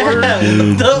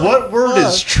motherfuckers. what word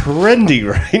is trendy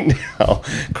right now?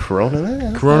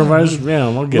 Corona. Coronavirus? Yeah,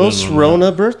 we'll get Los in on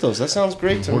Rona Bertos. That sounds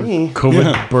great to me. that.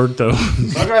 COVID Berto.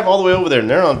 So I drive all the way over there, and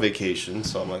they're on vacation.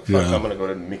 So I'm like, fuck, Yeah. I'm gonna go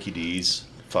to Mickey D's.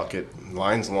 Fuck it.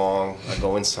 Line's long. I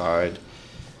go inside,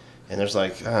 and there's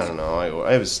like, I don't know.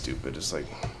 I was stupid. It's like,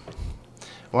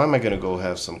 why am I gonna go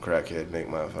have some crackhead make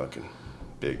my fucking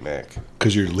Big Mac?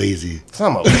 Because you're lazy. It's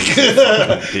not my lazy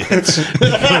fucking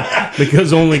bitch.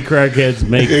 Because only crackheads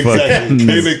make Exactly. fucking.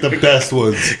 They make the best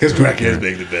ones. Because crackheads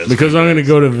make the best. Because I'm going to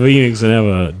go to Phoenix and have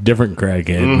a different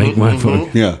crackhead make my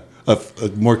fucking. Yeah. A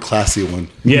more classy one.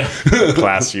 Yeah.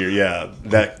 Classier, yeah.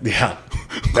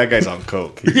 That guy's on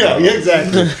coke. Yeah,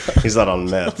 exactly. He's not on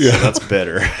meth. Yeah. So that's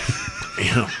better.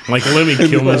 Yeah. Like Lemmy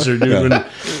Kilmister, dude. Yeah.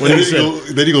 When Then he you,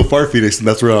 said, then you go far Phoenix, and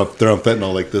that's where they're on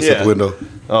fentanyl like this Yeah. at the window.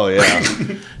 Oh yeah.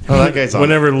 Oh, that guy's on.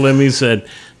 whenever Lemmy said,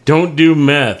 don't do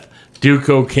meth, do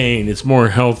cocaine. It's more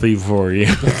healthy for you.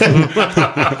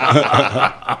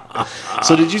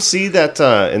 So did you see that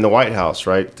in the White House?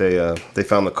 Right, they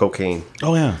found the cocaine.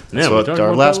 Oh, yeah. Yeah, So we at talked our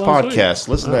about last that last week. podcast,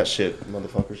 listen to that shit,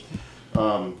 motherfuckers.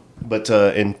 But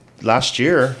in last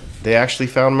year, they actually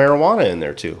found marijuana in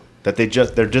there too. That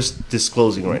they're just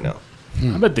disclosing right now.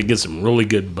 I bet they get some really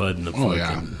good bud in the fucking.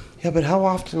 yeah. Yeah, but how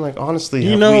often? Like honestly,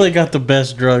 You have know we- they got the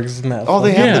best drugs in that. Oh,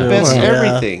 they have the fucking best deal.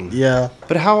 everything. Yeah.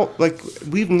 But how? Like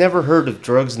we've never heard of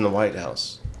drugs in the White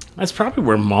House. That's probably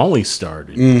where Molly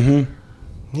started.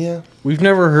 Yeah, We've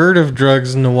never heard of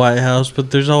drugs in the White House,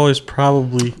 but there's always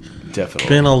probably definitely.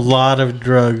 been a lot of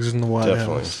drugs in the White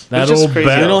Definitely. House. That It's just old crazy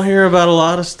bat- You how- don't hear about a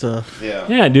lot of stuff. Yeah.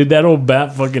 Yeah, dude, that old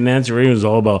bat fucking Nancy Reagan was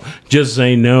all about just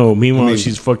say no. Meanwhile,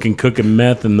 she's fucking cooking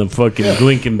meth in the fucking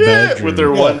Lincoln bedroom. With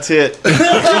their one tit.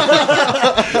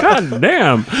 God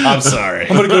damn. I'm sorry.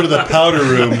 I'm going to go to the powder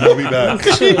room. I'll be back.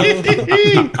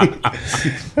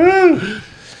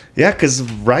 Yeah, because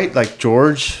like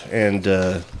George and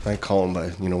I call him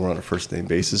by we're on a first name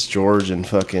basis. George and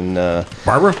fucking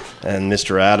Barbara and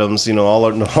Mr. Adams.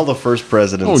 all the first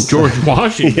presidents. Oh, George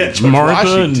Washington. Yeah, George Martha.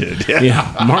 Washington, And,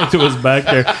 yeah, Martha was back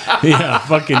there. Yeah,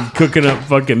 fucking cooking up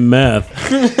fucking meth.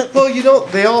 Well,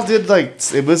 they all did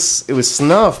it was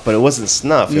snuff, but it wasn't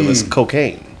snuff. It was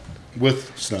cocaine.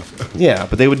 With snuff. Yeah,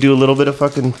 but they would do a little bit of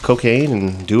fucking cocaine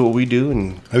and do what we do,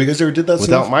 and Have you guys ever did that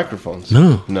without stuff? microphones.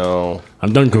 No.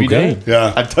 I've done you done cocaine.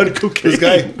 Yeah. I've done cocaine.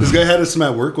 This guy had some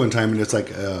at work one time, and it's like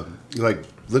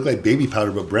looked like baby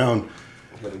powder but brown.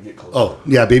 Oh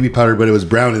yeah, baby powder, but it was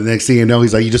brown. And the next thing you know,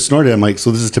 he's like, "You just snorted." I'm like,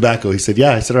 "So this is tobacco?" He said,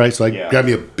 "Yeah." I said, "All right." So I grabbed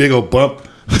me a big old bump.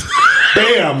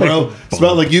 Bam, bro!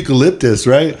 Smelled like eucalyptus,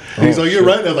 right? And he's like, "You're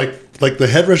right." I'm like the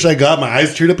head rush I got, my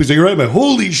eyes turned up. He's like, "You're right." I'm like,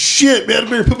 "Holy shit, man! I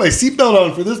better put my seatbelt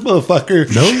on for this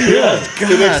motherfucker." No, yeah.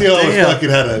 The next thing I was fucking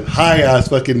had a high ass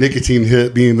fucking nicotine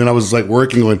hit me, and then I was like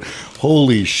working, going,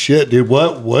 "Holy shit, dude!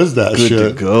 What was that Good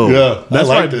shit?" to go. Yeah, That's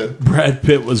I why liked it. Brad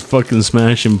Pitt was fucking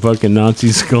smashing fucking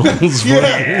Nazi skulls.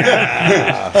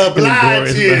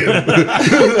 Oblige him.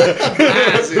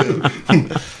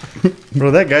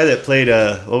 Bro, that guy that played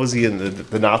what was he in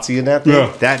the Nazi in that thing?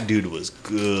 Yeah. That dude was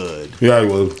good. Yeah, he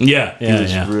was. Yeah, He yeah,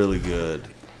 was yeah. really good.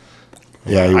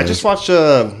 Yeah, he I was. just watched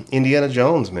Indiana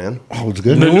Jones, man. Oh, it's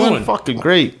good. The It new was one. fucking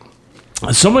great.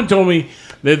 Someone told me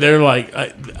that they're like,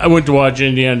 I went to watch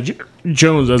Indiana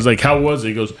Jones. I was like, how was it?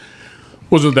 He goes,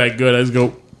 wasn't that good. I just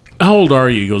go, how old are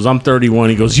you? He goes, I'm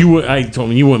 31. He goes, I told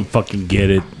him you wouldn't fucking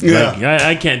get it. Yeah. Like,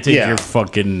 I can't take Yeah. your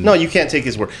fucking. No, you can't take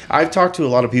his word. I've talked to a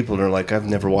lot of people and they're like, I've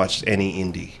never watched any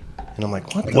indie. And I'm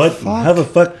like, what the What? fuck? How the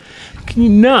fuck? Can you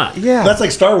not? Yeah. That's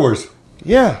like Star Wars.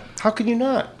 Yeah. How can you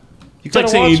not? You It's like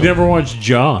saying you never watched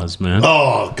Jaws, man.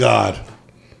 Oh God.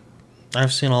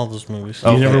 I've seen all those movies.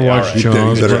 You never watched You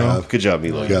Jaws, better bro? have. Good job,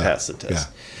 Milo. You Yeah. passed the test.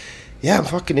 Yeah,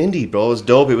 fucking indie, bro. It was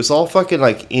dope. It was all fucking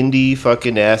like indie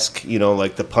fucking esque,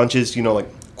 like the punches, like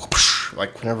whoosh,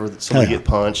 like whenever somebody Yeah. get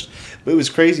punched. But it was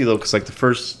crazy though, because like the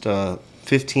first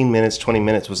 15 minutes, 20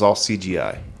 minutes was all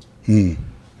CGI. And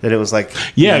it was like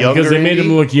Yeah, younger because they made him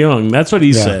indie, look young. That's what he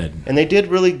Yeah. said. and they did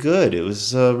really good. It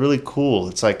was really cool.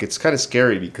 It's like it's kind of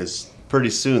scary because pretty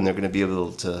soon they're going to be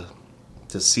able to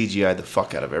CGI the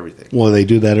fuck out of everything. Well, they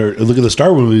do that. Or look at the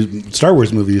Star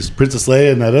Wars movies. Princess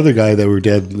Leia and that other guy that were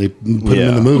dead. They put them in Yeah.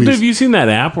 the Well, movies. dude, have you seen that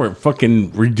app where it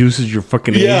fucking reduces your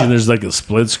fucking age Yeah. and there's like a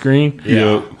split screen?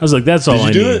 Yeah. I was like, that's all Did I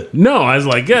you do need. it? No, I was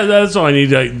like, yeah, that's all I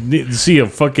need. I need to see a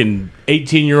fucking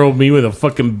 18-year-old me with a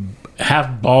fucking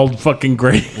half bald fucking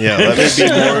gray. Yeah,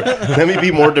 let me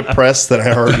be more depressed than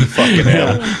I already fucking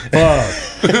am.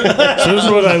 So this is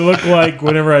what I look like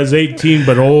whenever I was 18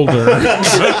 but older.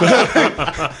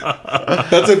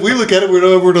 That's if we look at it, we're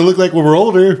going to look like when we're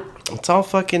older. It's all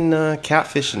fucking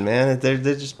catfishing, man. They're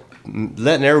just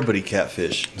letting everybody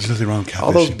catfish. There's nothing wrong with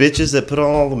All those catfish. bitches that put on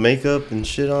all the makeup and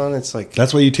shit on. It's like,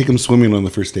 That's why you take them swimming on the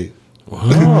first date.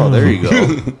 oh, there you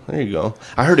go. There you go.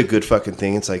 I heard a good fucking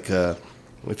thing. It's like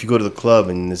if you go to the club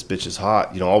and this bitch is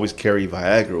hot, always carry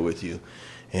Viagra with you.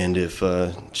 And if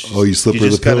you slip her the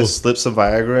just gotta pill. slip some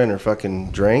Viagra in her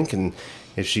fucking drink, and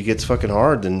if she gets fucking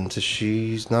hard, then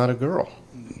she's not a girl.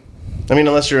 I mean,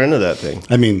 unless you're into that thing.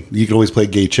 I mean, you can always play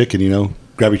gay chicken,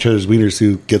 grab each other's wieners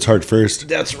who gets hard first.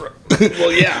 That's right.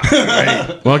 Well, yeah.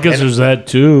 Right. Well, I guess there's that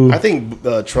too. I think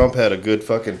Trump had a good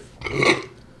fucking.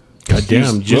 God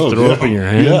damn, just Oh, throw yeah. up in your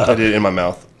hand. Yeah. I did it in my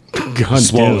mouth. God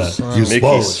Swallow damn. that. You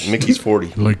swallow it. Mickey's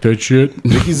 40. Like that shit?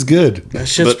 Mickey's good. That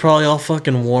shit's But- probably all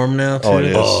fucking warm now, too. Oh, it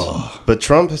is. But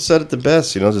Trump has said it the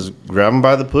best, just grab them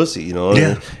by the pussy, Yeah.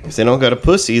 And if they don't got a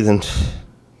pussy, then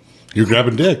You're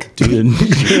grabbing dick. then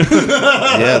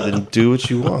do what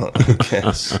you want. I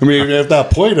guess. I mean, at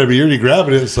that point, you're already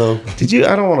grabbing it, so.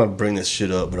 I don't want to bring this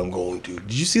shit up, but I'm going to.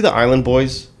 Did you see the Island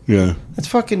Boys? Yeah. It's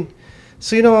fucking.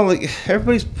 So, like,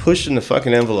 everybody's pushing the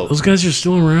fucking envelope. Those guys are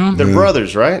still around? They're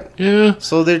brothers, right? Yeah.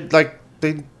 So they're like,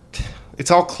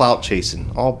 it's all clout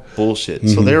chasing, all bullshit.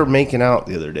 So they were making out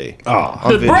the other day.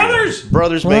 The brothers?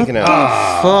 Brothers making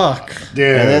out. Fuck. And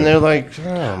then they're like,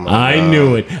 oh my I God.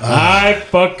 knew it. I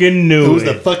fucking knew Who's it.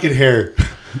 the fucking hair?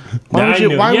 Why would I you?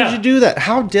 knew- Why yeah. would you do that?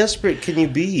 How desperate can you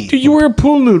be? Dude, you wear a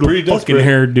pool noodle Pretty fucking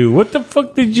desperate. hairdo. What the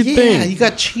fuck did you Yeah, think? you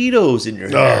got Cheetos in your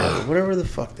hair. Whatever the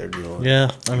fuck they're doing.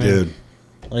 Yeah, I mean, Dude.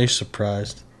 are you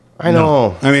surprised? I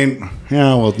know. I mean,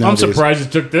 yeah, well, I'm nowadays. surprised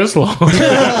it took this long.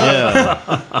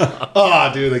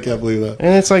 Oh, dude, I can't believe that.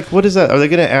 And it's like, what is that? Are they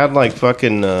going to add like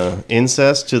fucking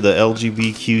incest to the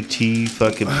LGBTQT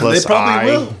fucking plus They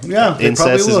probably I? will. Yeah, they Incest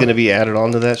probably is will. going to be added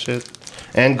onto that shit.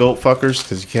 And goat fuckers,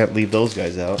 because you can't leave those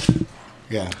guys out.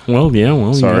 Yeah. well, yeah,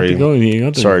 well, Sorry. you have to go. You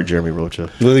got to Sorry, Jeremy Rocha.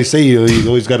 Well, they say you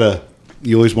always got to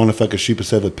you always want to fuck a sheep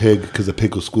instead of a pig because a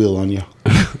pig will squeal on you.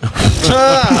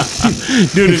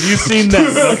 Dude, have you seen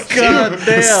that? God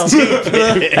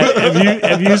damn.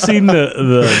 have you seen the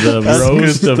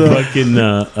roast of fucking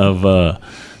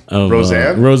of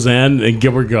Roseanne? Roseanne and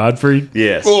Gilbert Gottfried?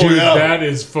 Yes. Dude, yeah. that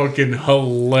is fucking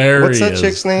hilarious. What's that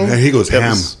chick's name? Yeah, he goes That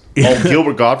ham. was- Oh,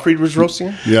 Gilbert Gottfried was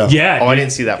roasting him? Yeah. Yeah. Oh, I dude.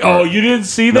 didn't see that part. Oh, you didn't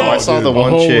see that? No, I saw the one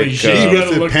Holy chick, shit, he you He gotta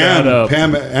roasted look that up.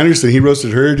 Pam Anderson. He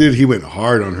roasted her, dude. He went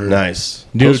hard on her. Nice.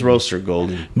 Dude. Those roasts are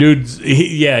golden. Dude,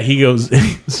 he goes,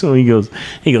 so he goes,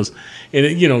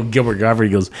 and you know, Gilbert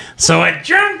Gottfried goes, so a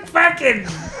drunk fucking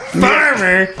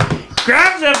farmer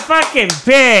grabs a fucking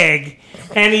pig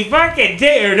and he fucking,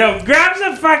 grabs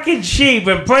a fucking sheep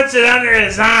and puts it under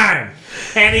his arm.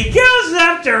 And he goes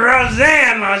up to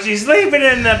Roseanne while she's sleeping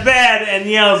in the bed and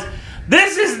yells,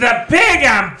 "This is the pig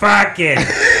I'm fucking."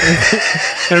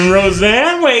 And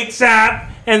Roseanne wakes up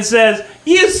and says,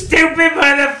 "You stupid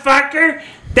motherfucker.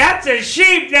 That's a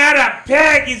sheep, not a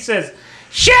pig." He says,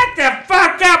 "Shut the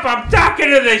fuck up. I'm talking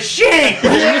to the sheep."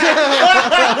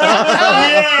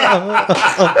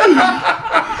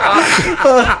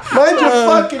 Mind your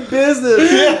fucking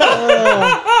business.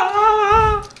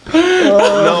 No,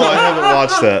 I haven't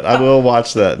watched that. I will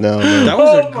watch that now. That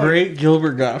was a great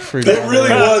Gilbert Gottfried. It really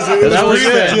was. It was That was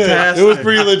pretty legit. fantastic. It was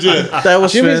pretty legit. That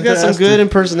was Jimmy's got some fantastic. good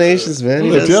impersonations,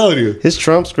 man. I'm telling you. His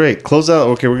Trump's great. Close out.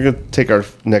 Okay, we're going to take our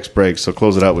next break, so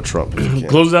close it out with Trump. if you can.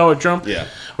 Close out with Trump? Yeah.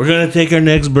 We're going to take our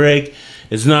next break.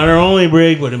 It's not our only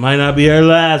break, but it might not be our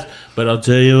last. But I'll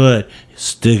tell you what,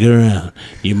 stick around.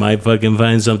 You might fucking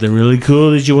find something really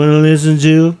cool that you want to listen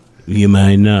to. You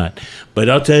might not. But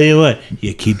I'll tell you what,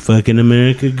 you keep fucking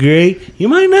America great. You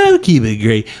might not keep it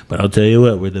great. But I'll tell you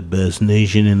what, we're the best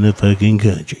nation in the fucking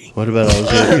country. What about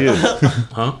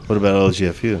LGFU? Huh? What about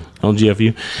LGFU?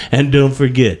 LGFU. And don't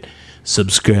forget,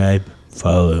 subscribe,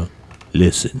 follow,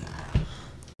 listen.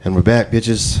 And we're back,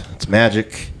 bitches. It's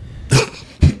magic.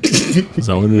 Is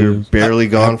that what it is? Barely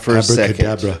gone for a second.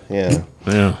 Abracadabra. Yeah.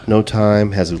 Yeah. No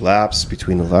time has elapsed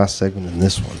between the last segment and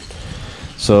this one.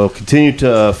 So continue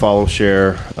to follow,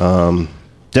 share.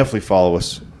 Definitely follow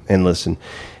us and listen.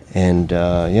 And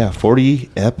 40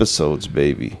 episodes,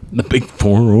 baby. The big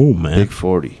 4-0, man. Big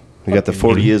 40. We got the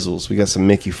 40 Izzles. We got some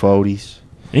Mickey 40s.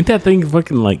 Ain't that thing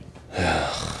fucking like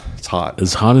It's hot.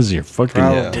 as hot as your fucking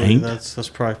Probably. tank? That's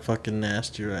probably fucking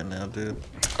nasty right now, dude.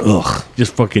 Ugh.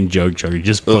 Just fucking jug chugger.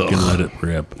 Just fucking let it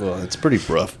rip. Well, it's pretty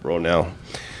rough, bro, now.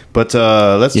 But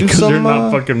let's do Because some... they're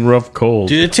not fucking rough cold.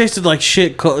 Dude, it tasted like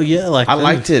shit. Yeah, like I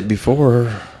liked it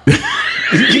before.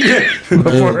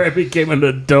 Before I became an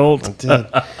adult. All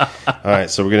right,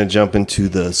 so we're going to jump into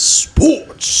the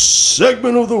sports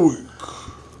segment of the week.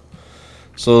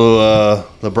 So,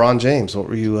 LeBron James, what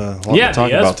were you wanting to talk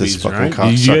the about this ESPYs, fucking right?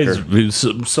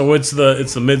 cocksucker? So it's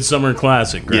the Midsummer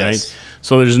Classic, right? Yes.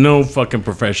 So there's no fucking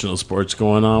professional sports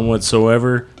going on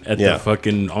whatsoever at Yeah. the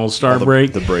fucking All-Star All the-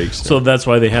 break. the breaks. So that's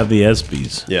why they have the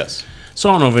ESPYs. Yes. So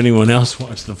I don't know if anyone else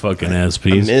watched the fucking I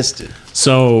ESPYs. missed it.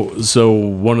 So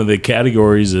one of the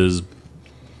categories is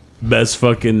best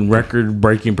fucking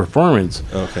record-breaking performance.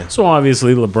 Okay. So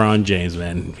obviously LeBron James,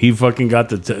 man, he fucking got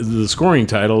the scoring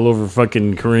title over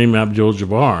fucking Kareem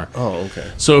Abdul-Jabbar. Oh, okay.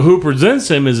 So who presents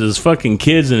him is his fucking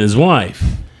kids and his wife.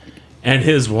 And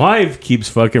his wife keeps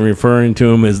fucking referring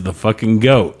to him as the fucking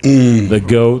goat. The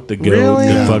goat, the goat, Really?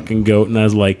 the fucking goat. And I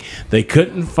was like, they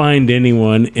couldn't find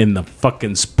anyone in the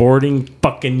fucking sporting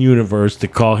fucking universe to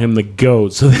call him the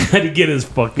goat. So they had to get his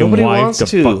fucking Nobody wife wants to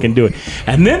to. fucking do it.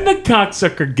 And then the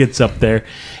cocksucker gets up there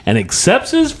and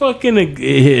accepts his fucking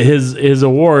his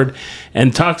award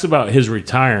and talks about his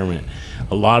retirement.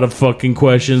 A lot of fucking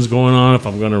questions going on. If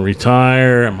I'm going to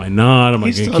retire, am I not? Am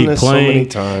He's I going to done keep this so playing? many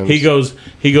times. He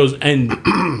goes, and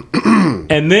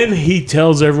and then he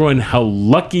tells everyone how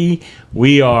lucky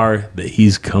we are that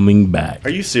he's coming back. Are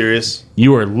you serious?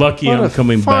 You are lucky I'm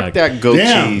coming fuck back. that goat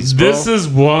Damn. cheese, bro. This is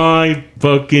why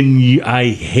fucking I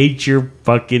hate your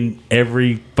fucking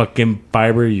every fucking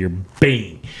fiber of your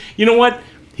being. You know what?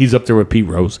 He's up there with Pete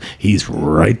Rose. He's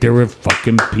right there with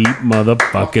fucking Pete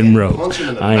motherfucking punch him in Rose.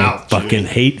 the I mouth, fucking Jimmy.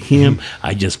 hate him.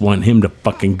 I just want him to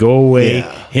fucking go away.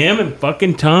 Yeah. Him and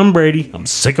fucking Tom Brady. I'm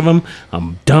sick of him.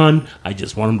 I'm done. I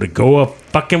just want him to go a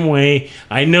fucking way.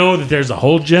 I know that there's a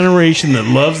whole generation that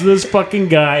loves this fucking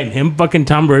guy and him fucking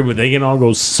Tom Brady, but they can all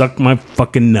go suck my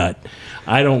fucking nut.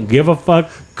 I don't give a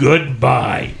fuck.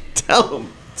 Goodbye. Tell him,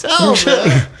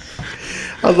 man.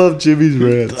 I love Jimmy's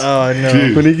rants. Oh, I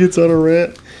know. When he gets on a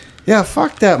rant, Yeah,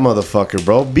 fuck that motherfucker,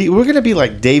 bro. We're gonna be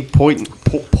like Dave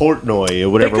Portnoy or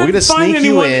whatever. We're gonna sneak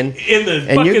you in the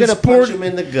and you're gonna sport. punch him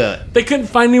in the gut. They couldn't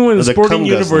find anyone in the the sporting cum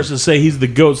universe guzzler. to say he's the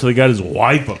GOAT, so they got his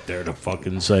wife up there to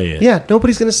fucking say it. Yeah,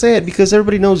 nobody's gonna say it because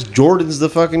everybody knows Jordan's the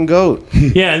fucking GOAT.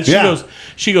 Yeah, and Yeah.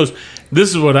 she goes, this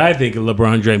is what I think of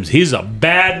LeBron James. He's a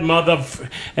bad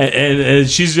and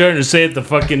she's starting to say it. The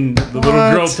little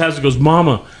girl taps and goes,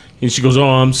 Mama, and she goes, oh,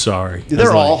 I'm sorry. I They're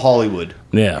was all like, Hollywood.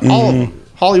 yeah. All of them.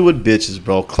 Hollywood bitches,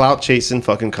 bro. Clout chasing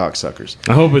fucking cocksuckers.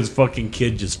 I hope his fucking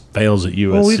kid just fails at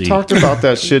USC. Well, we talked about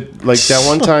that shit. Like that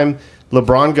one time,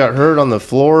 LeBron got hurt on the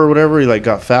floor or whatever. He like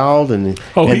got fouled, and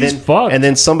he's fucked. And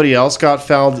then somebody else got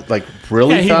fouled, like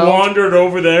really Yeah, he fouled. wandered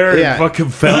over there and fucking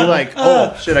fell. He like,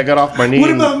 oh shit, I got off my knee.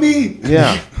 What about me?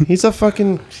 Yeah, he's a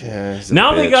fucking. Yeah, he's a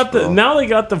Now they bitch, got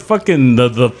bro. the fucking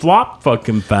the flop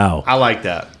fucking foul. I like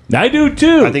that. I do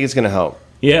too. I think it's gonna help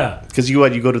yeah. because you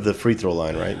go to the free throw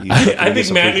line, right? You I get think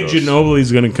some Manu free throws. Ginobili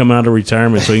is going to come out of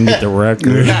retirement so he can get the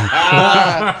record.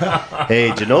 Hey,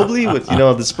 Ginobili, with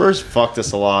the Spurs fucked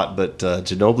us a lot, but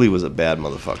Ginobili was a bad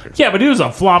motherfucker. Yeah, but he was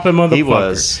a flopping motherfucker. He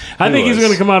was. I He think he's was.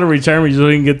 going to come out of retirement so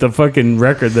he can get the fucking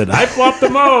record that I flopped the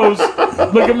most.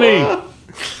 Look at me.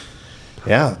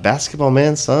 Yeah, basketball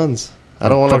man, Suns. I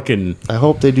don't want to. Fucking I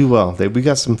hope they do well. We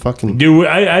got some fucking dude.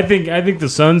 I think the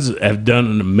Suns have done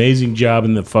an amazing job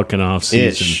in the fucking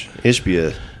offseason.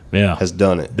 Ishbia Yeah, has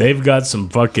done it. they've got some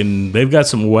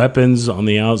weapons on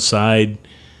the outside.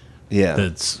 Yeah,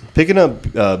 That's picking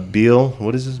up Beal.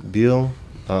 What is this? Beal.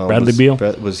 Bradley Beal?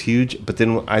 was huge. But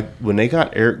then when they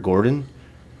got Eric Gordon,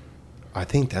 I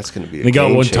think that's going to be. they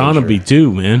got Watanabe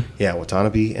too, man. Yeah,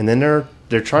 Watanabe, and then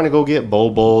they're trying to go get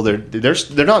Bol.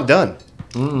 They're not done.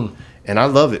 And I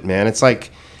love it, man. It's like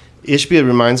Ishbia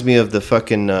reminds me of the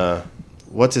fucking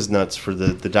what's his nuts for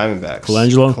the Diamondbacks.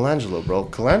 Colangelo, bro.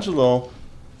 Colangelo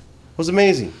was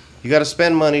amazing. You got to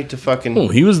spend money to fucking. Oh,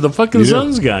 he was the fucking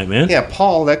Suns guy, man. Yeah,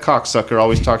 Paul, that cocksucker,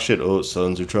 always talks shit. Oh,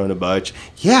 Suns are trying to buy you.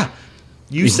 Yeah,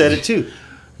 you said it too.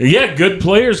 Yeah, good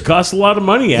players cost a lot of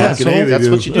money, asshole. they That's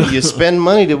do. what you do. You spend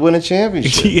money to win a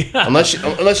championship. Yeah.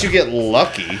 Unless you get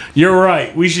lucky. You're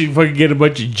right. We should fucking get a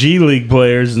bunch of G League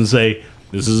players and say,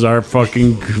 this is our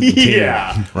fucking team.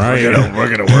 Yeah. Right?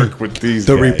 We're gonna work with these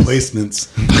The guys.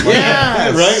 replacements.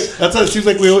 Yes. Right? That's how it seems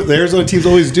like the Arizona teams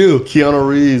always do. Keanu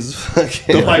Reeves.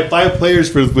 They'll buy 5 players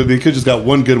but they could just got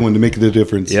one good one to make the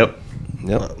difference. Yep.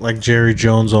 Like Jerry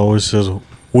Jones always says,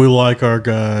 we like our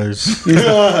guys. We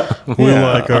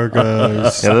like our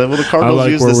guys. Yeah, well, the Cardinals I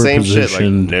like use where the we're same shit. Like,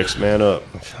 positioned. next man up.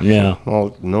 Yeah.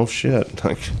 Well, no shit.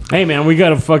 Like, Hey, man, we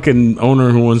got a fucking owner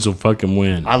who wants to fucking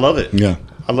win. I love it. Yeah.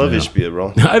 I love Ishbia,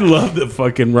 bro. I love that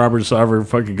fucking Robert Sarver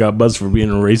fucking got busted for being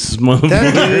a racist motherfucker.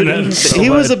 That That dude, is so he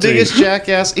was the bad, too. biggest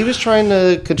jackass. He was trying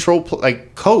to control,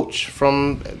 coach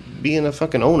from being a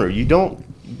fucking owner. You don't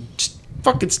just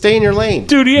fucking stay in your lane.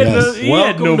 Dude, he had, Yes. he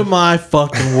had Welcome no... to my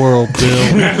fucking world,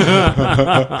 Bill.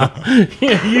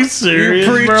 Yeah, you serious,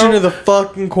 You're preaching bro? to the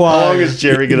fucking How long choir is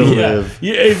Jerry gonna live?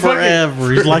 Yeah, hey, fucking-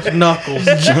 forever. He's like Knuckles.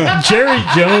 Jerry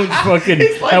Jones fucking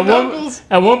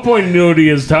at one point knew what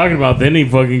he was talking about. Then he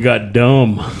fucking got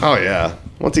dumb. Oh yeah.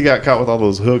 Once he got caught with all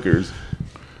those hookers.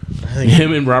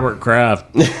 Him and Robert Kraft.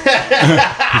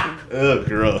 Ugh,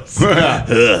 gross. You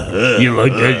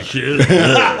like that shit?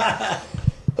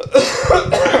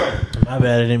 My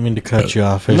bad. I didn't mean to cut you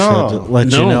off. I just No. had to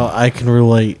let you No. know I can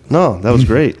relate. No, that was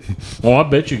great. Oh, I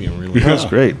bet you can really. That was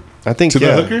great. I think To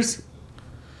yeah. the hookers?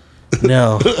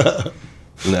 No.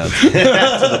 No, to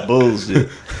the Bulls, dude.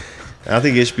 I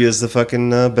think Ishbia is the fucking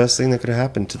best thing that could have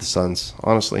happened to the Suns.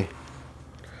 Honestly,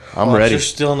 I'm ready. You're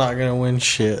still not going to win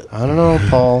shit. I don't know,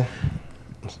 Paul.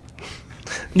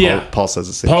 Yeah. Paul says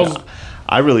the same. Paul's- thing.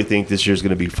 I really think this year's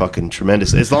going to be fucking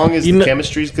tremendous. As long as You the know-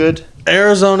 chemistry's good.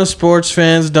 Arizona sports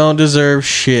fans don't deserve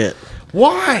shit.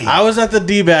 Why? I was at the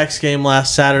D-backs game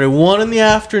last Saturday, 1 in the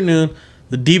afternoon.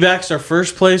 The D-backs are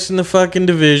first place in the fucking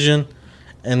division,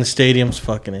 and the stadium's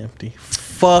fucking empty.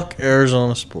 Fuck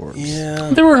Arizona sports.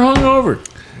 Yeah. They were hungover.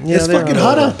 It's fucking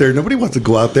hot out there. Nobody wants to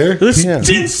go out there. It's Yeah.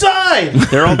 inside.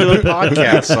 They're all doing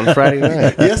podcasts on Friday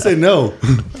night. Yes and no.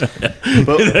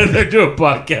 They're doing a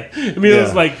podcast. I mean, it was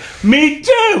Yeah. like, me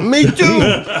too. Me too.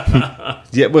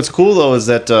 Yeah, what's cool though is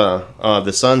that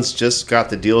the Suns just got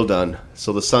the deal done,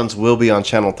 so the Suns will be on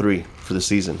Channel 3 for the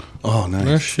season. Oh,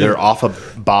 nice. shit. They're off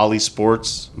of Bally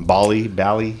Sports, Bally,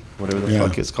 whatever the Yeah.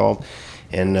 fuck it's called,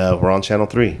 and we're on Channel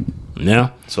 3. Yeah.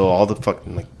 So all the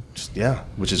fucking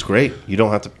which is great. You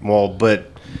don't have to. Well, but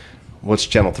what's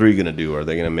Channel 3 gonna do? Are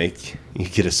they gonna make you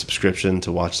get a subscription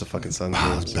to watch the fucking Suns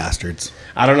games? Bastards.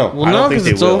 I don't know. Well, I don't no, think because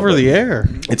they it's will, over but the air.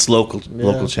 It's local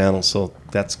channels, so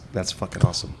that's fucking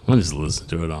awesome. I'll just listen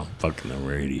to it on fucking the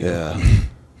radio. Yeah.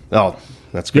 Oh,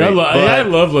 that's great. Yeah, But I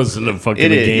love listening to fucking it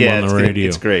the is, game yeah, on it's the good. radio.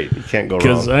 It's great. You can't go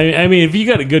Because wrong. I mean, if you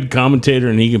got a good commentator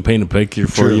and he can paint a picture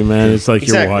for True. you, man, it's like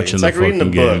you're watching It's the like reading a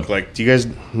fucking book. game. Like, do you guys?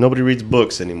 Nobody reads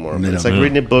books anymore. But it's like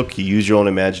reading a book. You use your own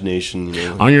imagination. You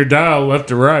know? On your dial, left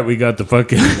to right, we got the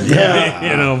fucking, you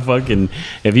know, fucking.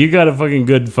 If you got a fucking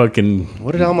good fucking,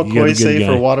 What did Al you got a McCoy good say guy.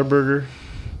 for Whataburger?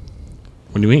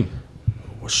 What do you mean?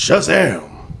 Shazam!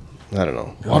 I don't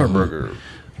know. Whataburger.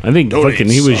 I think Donate fucking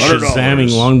he was $100.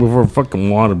 Shazamming long before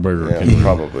fucking Whataburger. Yeah,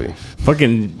 probably.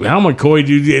 Fucking Al McCoy,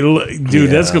 dude,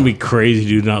 that's gonna be crazy,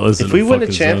 dude. Not listen. If to we win a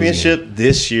fucking championship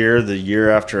this year, the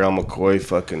year after Al McCoy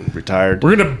fucking retired,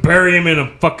 we're gonna bury him in a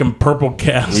fucking purple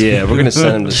casket. yeah, we're gonna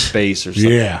send him to space or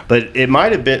something. Yeah. But it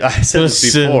might have been. I said Gonna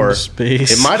this send him before. to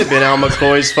space. It might have been Al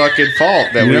McCoy's fucking fault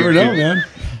that You we never know, man.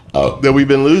 that we've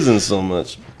been losing so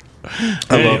much.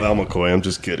 I love Al McCoy. I'm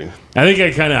just kidding. I think I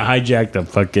kind of hijacked the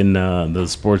fucking the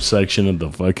sports section of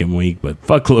the fucking week, but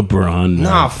fuck LeBron. man.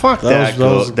 Nah, fuck that.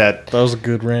 That was a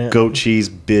good rant. Goat cheese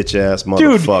bitch ass Dude,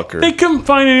 motherfucker. they couldn't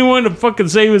find anyone to fucking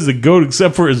say he was the GOAT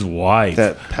except for his wife.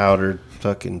 That powdered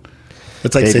fucking.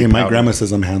 It's like Baby saying my powder. grandma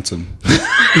says I'm handsome.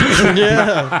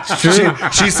 Yeah, it's true.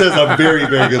 She says I'm very,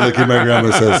 very good looking. My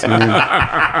grandma says.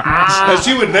 And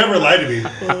she would never lie to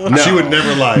me. She would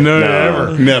never lie. no,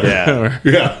 never. Never. Yeah,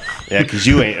 Yeah. yeah, because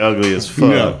you ain't ugly as fuck.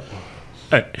 No.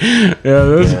 Yeah,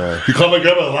 that's, You call my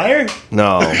grandma a liar?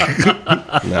 No,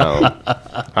 no,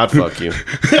 I'd fuck you.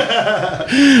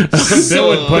 Bill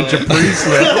would punch a priest.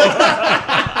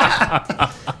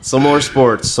 Some more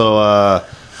sports.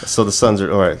 So the Suns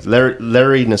are all right.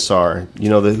 Larry Nassar. You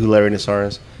know who Larry Nassar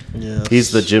is? Yeah,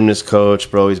 He's the gymnast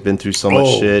coach, bro. He's been through so much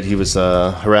Oh. shit. He was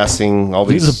harassing all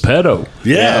these. He's a pedo.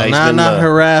 Yeah, he's been, not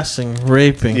harassing,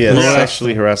 raping. Yeah, Yeah.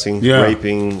 sexually harassing, Yeah.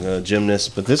 raping gymnasts.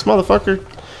 But this motherfucker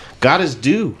got his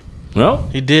due. Well,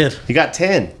 He did. He got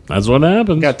 10. that's what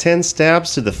happens. He got 10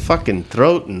 stabs to the fucking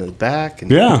throat and the back. And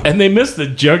Yeah. And they missed the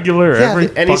jugular Yeah, every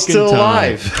and he's fucking still time.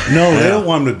 alive. No, they don't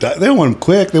want him to die. They don't want him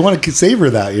quick. They want to savor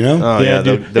that, you know? Oh, Yeah, yeah,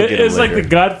 dude. they'll get him It's like later. the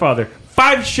Godfather.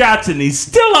 5 shots and he's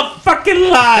still a fucking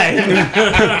alive.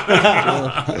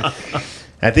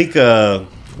 I think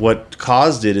what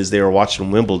caused it is they were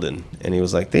watching Wimbledon, and he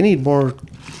was like, they need more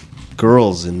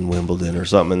girls in Wimbledon or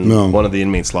something. And No. one of the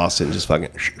inmates lost it and just fucking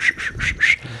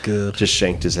Good. just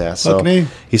shanked his ass. So Fucking A.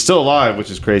 he's still alive, which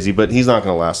is crazy, but he's not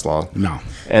going to last long. No.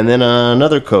 And then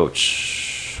another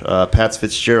coach, Pat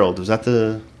Fitzgerald. Was that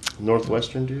the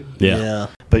Northwestern dude? Yeah.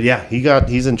 But yeah,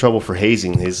 he's in trouble for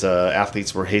hazing. His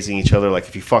athletes were hazing each other. Like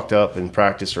if you fucked up in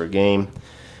practice or a game,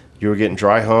 you were getting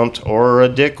dry humped or a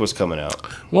dick was coming out.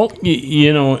 Well,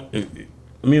 you know,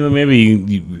 I mean,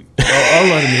 maybe I'll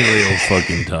let Emilio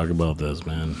fucking talk about this,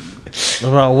 man.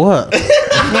 About what?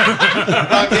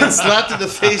 Not getting slapped in the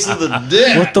face with a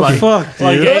dick. What the fuck?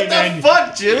 Like, dude? hey, What man, the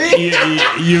fuck, Jimmy?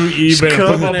 you've been a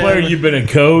coming football at player. me. You've been a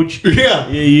coach. Yeah.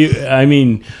 I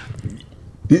mean,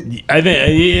 I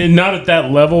think not at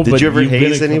that level. Did but you ever you've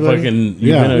haze been a anybody? Fucking, you've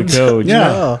Yeah. been a coach.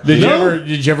 Yeah.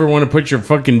 Did you ever want to put your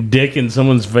fucking dick in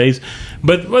someone's face?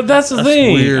 But that's the That's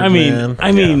thing. weird, man.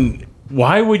 I mean,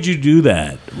 why would you do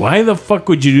that? Why the fuck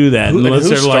would you do that? Who Unless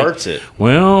they're starts like, it?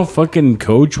 well, fucking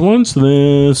coach wants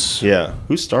this. Yeah,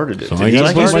 who started it? So Did I he guess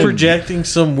Like he's start it? projecting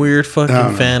some weird fucking I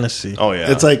don't know. fantasy. Oh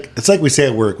yeah, It's like we say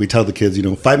at work. We tell the kids,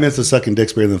 5 minutes of sucking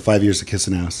dick's better than 5 years of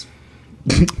kissing ass.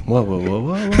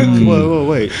 whoa,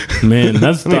 wait. Man,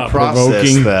 that's Let me thought process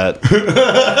provoking. that.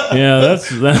 Yeah, that's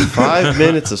that. 5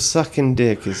 minutes of sucking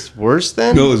dick is worse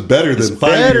than. No, it's better than It's 5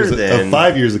 better years than- of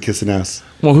 5 years of kissing ass.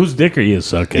 Well, whose dick are you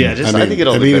sucking? Yeah, just I, think it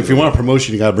all if you depends. want a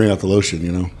promotion, you got to bring out the lotion.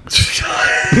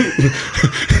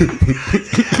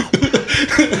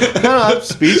 No, I'm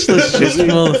speechless. This Jimmy.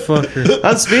 motherfucker.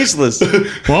 I'm speechless.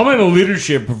 Well, I'm in a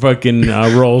leadership fucking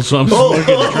role, so I'm fucking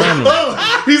trying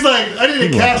to. He's like, I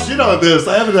didn't cash in on this.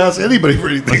 I haven't asked anybody for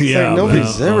anything. Yeah, Like,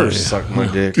 nobody's well, ever oh, yeah. sucked my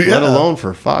dick, Yeah. let alone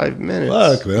for 5 minutes.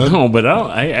 Fuck, man. No, but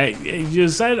I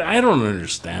don't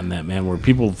understand that, man. Where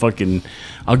people fucking,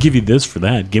 I'll give you this for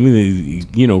that. Give me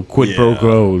the quid pro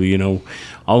quo.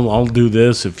 I'll do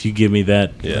this if you give me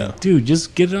that. Yeah. Like, dude,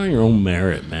 just get it on your own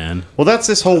merit, man. Well, that's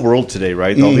this whole world today,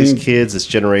 right? All these kids, this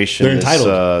generation, They're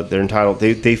entitled. They're entitled.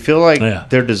 They feel like Yeah.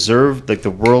 they're deserved. Like the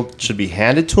world should be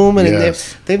handed to them, and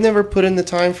Yes. they've never put in the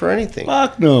time for anything.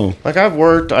 Fuck no. Like I've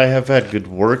worked, I have had good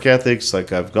work ethics.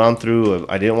 Like I've gone through.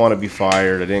 I didn't want to be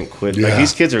fired. I didn't quit. Like Yeah.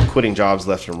 these kids are quitting jobs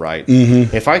left and right.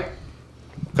 If I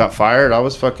got fired, I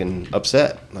was fucking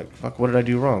upset. Like fuck, what did I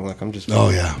do wrong? Like I'm just. Oh,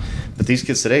 yeah. But these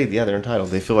kids today, yeah, they're entitled.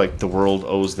 They feel like the world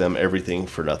owes them everything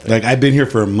for nothing. Like, I've been here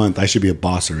for a month. I should be a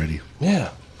boss already. yeah.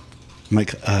 I'm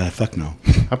like, fuck no.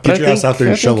 But Get your ass out there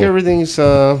I and think shovel. everything's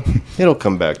it'll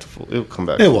come back to full. It'll come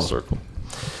back It full will. circle.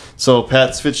 So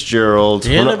Pat Fitzgerald.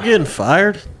 Did he end up getting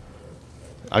fired?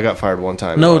 I got fired one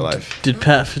time in No, my life. did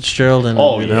Pat Fitzgerald end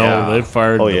Oh up yeah, getting No, they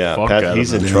fired Oh the yeah, fuck Pat. out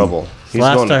He's of in him. trouble. He's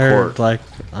Last going to I heard, court. like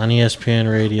on ESPN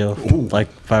radio,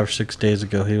 like 5 or 6 days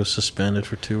ago, he was suspended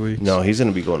for 2 weeks. No, he's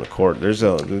going to be going to court. There's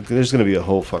going to be a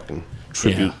whole fucking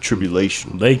Yeah.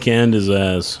 tribulation. They canned his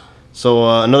ass. So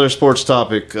another sports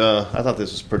topic. I thought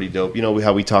this was pretty dope. You know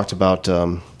how we talked about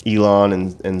Elon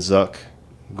and Zuck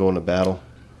going to battle.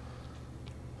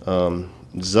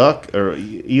 Zuck or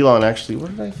Elon actually. Where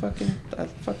did I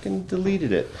fucking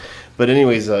deleted it? But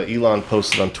anyways, Elon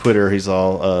posted on Twitter. He's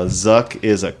all Zuck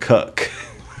is a cuck.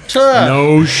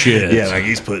 No shit. Yeah, like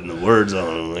he's putting the words on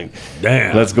him. Like,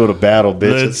 Damn. let's go to battle,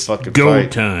 bitch. Let's Let's fucking go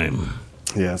fight. time.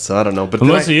 Yeah, so I don't know, but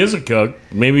Unless he is a cuck.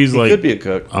 Maybe he's he like, could be a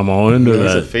cuck. I'm all into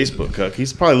He's a that. Facebook cuck.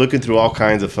 He's probably looking through all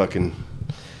kinds of fucking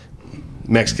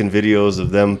Mexican videos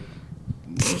of them.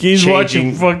 He's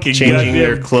watching changing fucking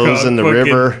their goddamn clothes cuck in the fucking-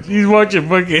 river. He's watching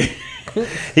fucking.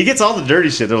 He gets all the dirty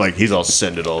shit. They're like, he's all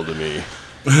send it all to me.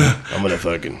 I'm gonna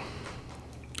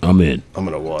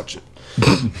watch it.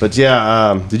 But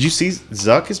yeah, did you see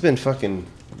Zuck has been fucking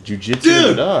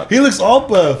jujitsu it up? he looks all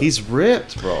buff. He's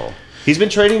ripped, bro. He's been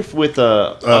training with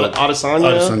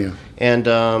Adesanya, Adesanya.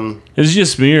 and It's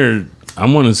just me, or I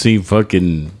want to see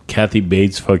fucking Kathy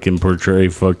Bates fucking portray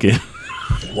fucking.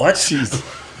 what? She's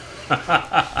no,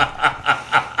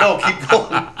 keep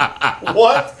going.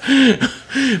 What?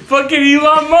 Fucking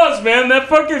Elon Musk, man. That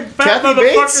fucking fat Kathy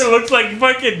motherfucker Bates? looks like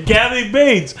fucking Kathy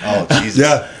Bates. Oh Jesus!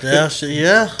 Yeah.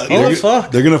 Yeah. They're,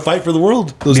 fuck. they're gonna fight for the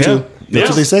world. Those Yeah. two. That's Yeah.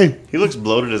 what they say. He looks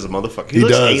bloated as a motherfucker. He, He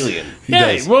looks does. alien. He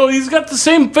Yeah, does. well, he's got the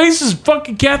same face as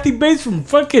fucking Kathy Bates from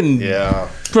fucking Yeah.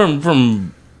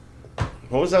 from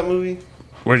What was that movie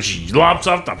where she lops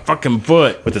off the fucking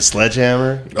foot. with the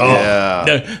sledgehammer? Oh,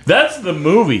 yeah. That's the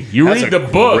movie. You That's read a the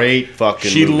book. great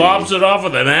fucking She movie. lobs it off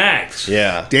with an axe.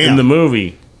 Yeah. Damn. In the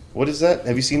movie. What is that?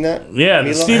 Have you seen that? Yeah, the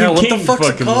Mila? Stephen Yeah, what King the fuck's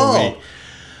it fucking called? movie.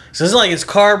 So it's like his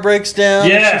car breaks down.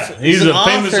 Yeah, he's an a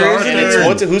famous author, author. isn't And he?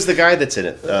 it's, who's the guy that's in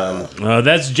it?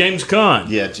 That's James Caan.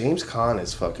 Yeah, James Caan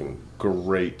is fucking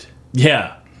great.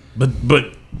 Yeah, but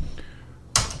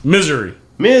Misery.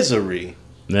 Misery.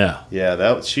 Yeah,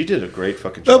 Yeah, she did a great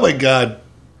fucking Oh job. my god.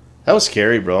 That was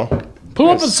scary, bro. pull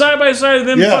up a side by side of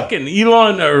them Yeah. fucking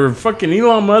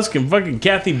Elon Musk and fucking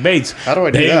Kathy Bates. How do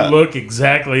I do they that? look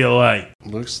exactly alike.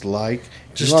 Looks like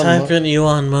Just Elon type Musk- in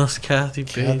Elon Musk, Kathy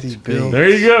Bates. Kathy Bill. Bates. There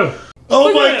you go. Oh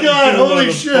Look my at them god, two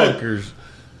holy shit. motherfuckers.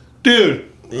 Dude.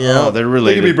 Yeah. Oh, they're They could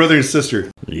related. be brother and sister.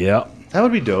 Yeah. That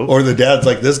would be dope. Or the dad's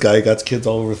like this guy, got kids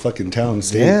all over fucking town.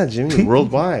 State. yeah, Jimmy,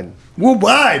 worldwide.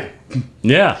 Worldwide.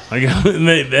 Yeah,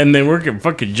 and they work at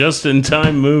fucking Just in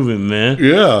Time Moving, man.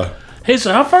 Yeah. Hey,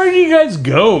 so how far do you guys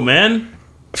go, man?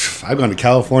 I've gone to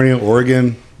California,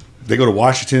 Oregon. They go to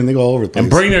Washington. They go all over the place. And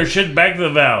bring their shit back to the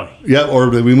valley. Yeah, or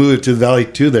we move it to the valley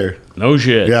too there. No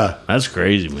shit. Yeah. That's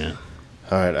crazy, man.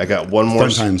 All right, I got one more.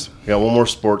 Fun times. I got one more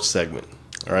sports segment.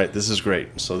 All right, this is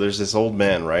great. So there's this old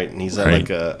man, right, and he's at Right.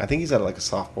 like I think he's at like a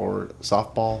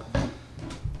softball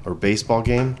or baseball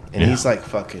game, and Yeah. he's like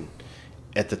fucking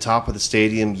at the top of the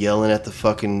stadium yelling at the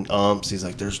fucking umps. He's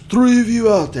like, "There's 3 of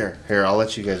you out there." Here, I'll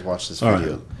let you guys watch this All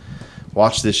video. right.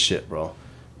 Watch this shit, bro.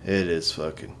 It is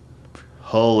fucking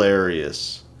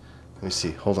hilarious. Let me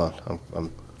see. Hold on,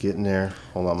 I'm getting there.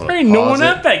 Hold on, I'm There gonna ain't no pause one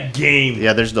it. at that game.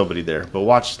 Yeah, there's nobody there. But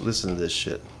listen to this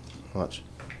shit. Watch.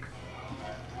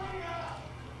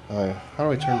 How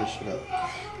do I turn this shit up?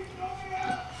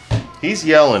 He's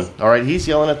yelling. All right, he's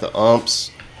yelling at the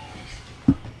umps.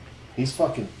 He's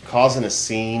fucking causing a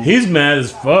scene. He's mad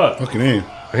as fuck. Fucking A.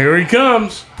 Here he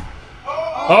comes.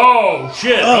 Oh,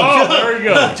 shit. Oh, there he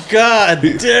goes. God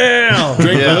damn.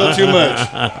 Drink a little too much.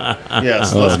 Yeah,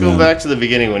 so let's go back to the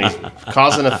beginning when he's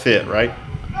causing a fit, right?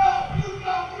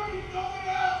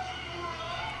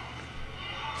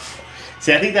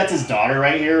 See, I think that's his daughter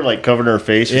right here, like covering her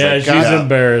face. She's Yeah, like, she's "God."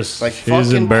 embarrassed. Like, she's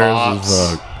fucking embarrassed pops.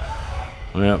 as fuck.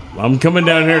 Yeah, I'm coming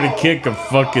down here to kick a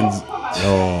fucking.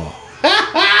 Oh,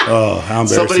 Oh, how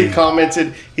embarrassing. Somebody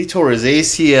commented he tore his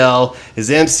ACL, his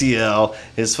MCL,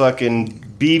 his fucking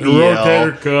BBL,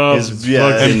 rotator cuff, his, yeah,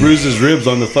 and and bruised his ribs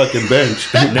on the fucking bench.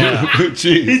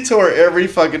 Jeez. he tore every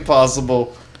fucking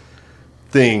possible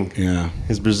thing. Yeah.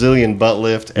 His Brazilian butt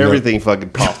lift, everything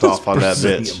fucking popped off on that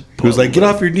bitch. He was like, get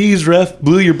off your knees, ref.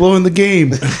 Blue, you're blowing the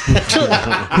game.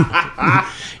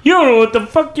 you don't know what the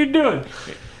fuck you're doing.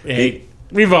 Hey,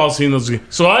 we've all seen those.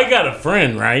 So I got a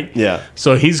friend, right? Yeah.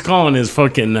 So he's calling his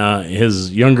fucking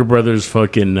his younger brother's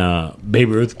fucking Babe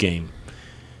Ruth game.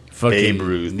 Fucking, Babe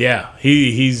Ruth. Yeah,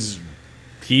 he's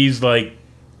like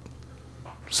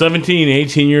 17,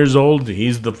 18 years old.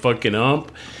 He's the fucking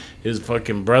ump. His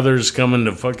fucking brother's coming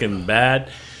to fucking bat.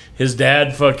 his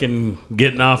dad fucking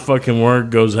getting off fucking work,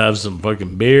 goes have some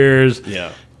fucking beers.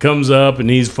 Yeah. Comes up and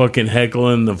he's fucking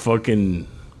heckling the fucking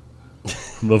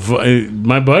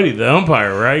my buddy, the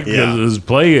umpire, right? Because his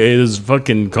play is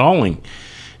fucking calling.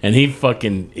 And he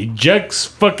fucking ejects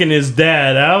fucking his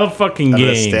dad out of the fucking game. Out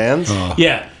of the stands?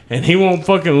 Yeah, and he won't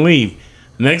fucking leave.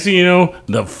 Next thing you know,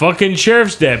 the fucking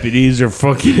sheriff's deputies are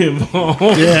fucking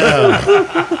involved.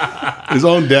 Yeah. His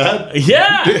own dad?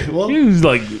 Yeah. Well, he was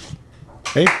like,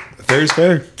 hey, fair is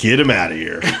fair. Get him out of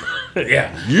here.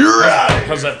 yeah. You're out.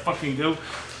 How's that fucking go?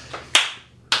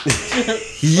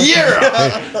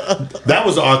 That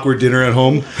was an awkward dinner at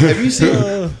home. Have you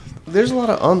seen? There's a lot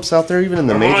of umps out there, even in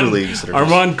the major leagues. That are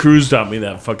Armand Cruz taught me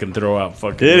that fucking throw out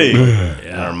fucking. Did he?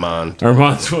 Yeah. Armand.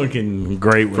 Armand's fucking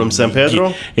great. From San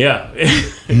Pedro? Yeah.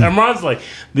 Armand's like,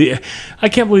 I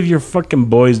can't believe your fucking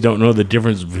boys don't know the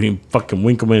difference between fucking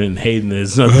Winkleman and Hayden.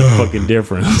 It's not the fucking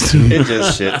difference. It's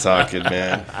just shit talking,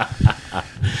 man.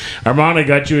 Armand, I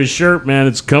got you a shirt, man.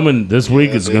 It's coming this week.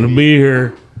 Yeah, It's going to baby. be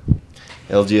here.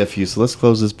 LGFU. So let's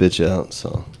close this bitch out.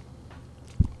 So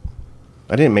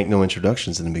I didn't make no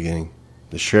introductions in the beginning.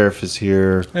 The sheriff is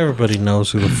here. Everybody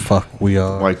knows who the fuck we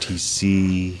are.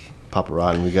 YTC,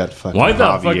 Paparazzi. We got fucking Well, I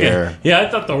thought Javier. I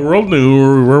thought the world knew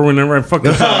who we were whenever I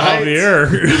fucking saw Javier.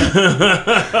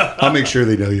 I'll make sure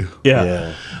they know you. Yeah.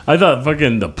 Yeah. I thought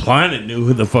fucking the planet knew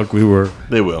who the fuck we were.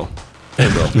 They will. They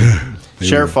will.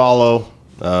 Share, follow.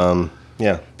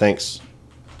 Yeah, thanks.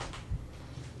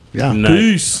 Yeah.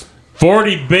 Peace.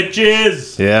 40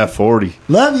 bitches. Yeah, 40.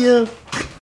 Love you.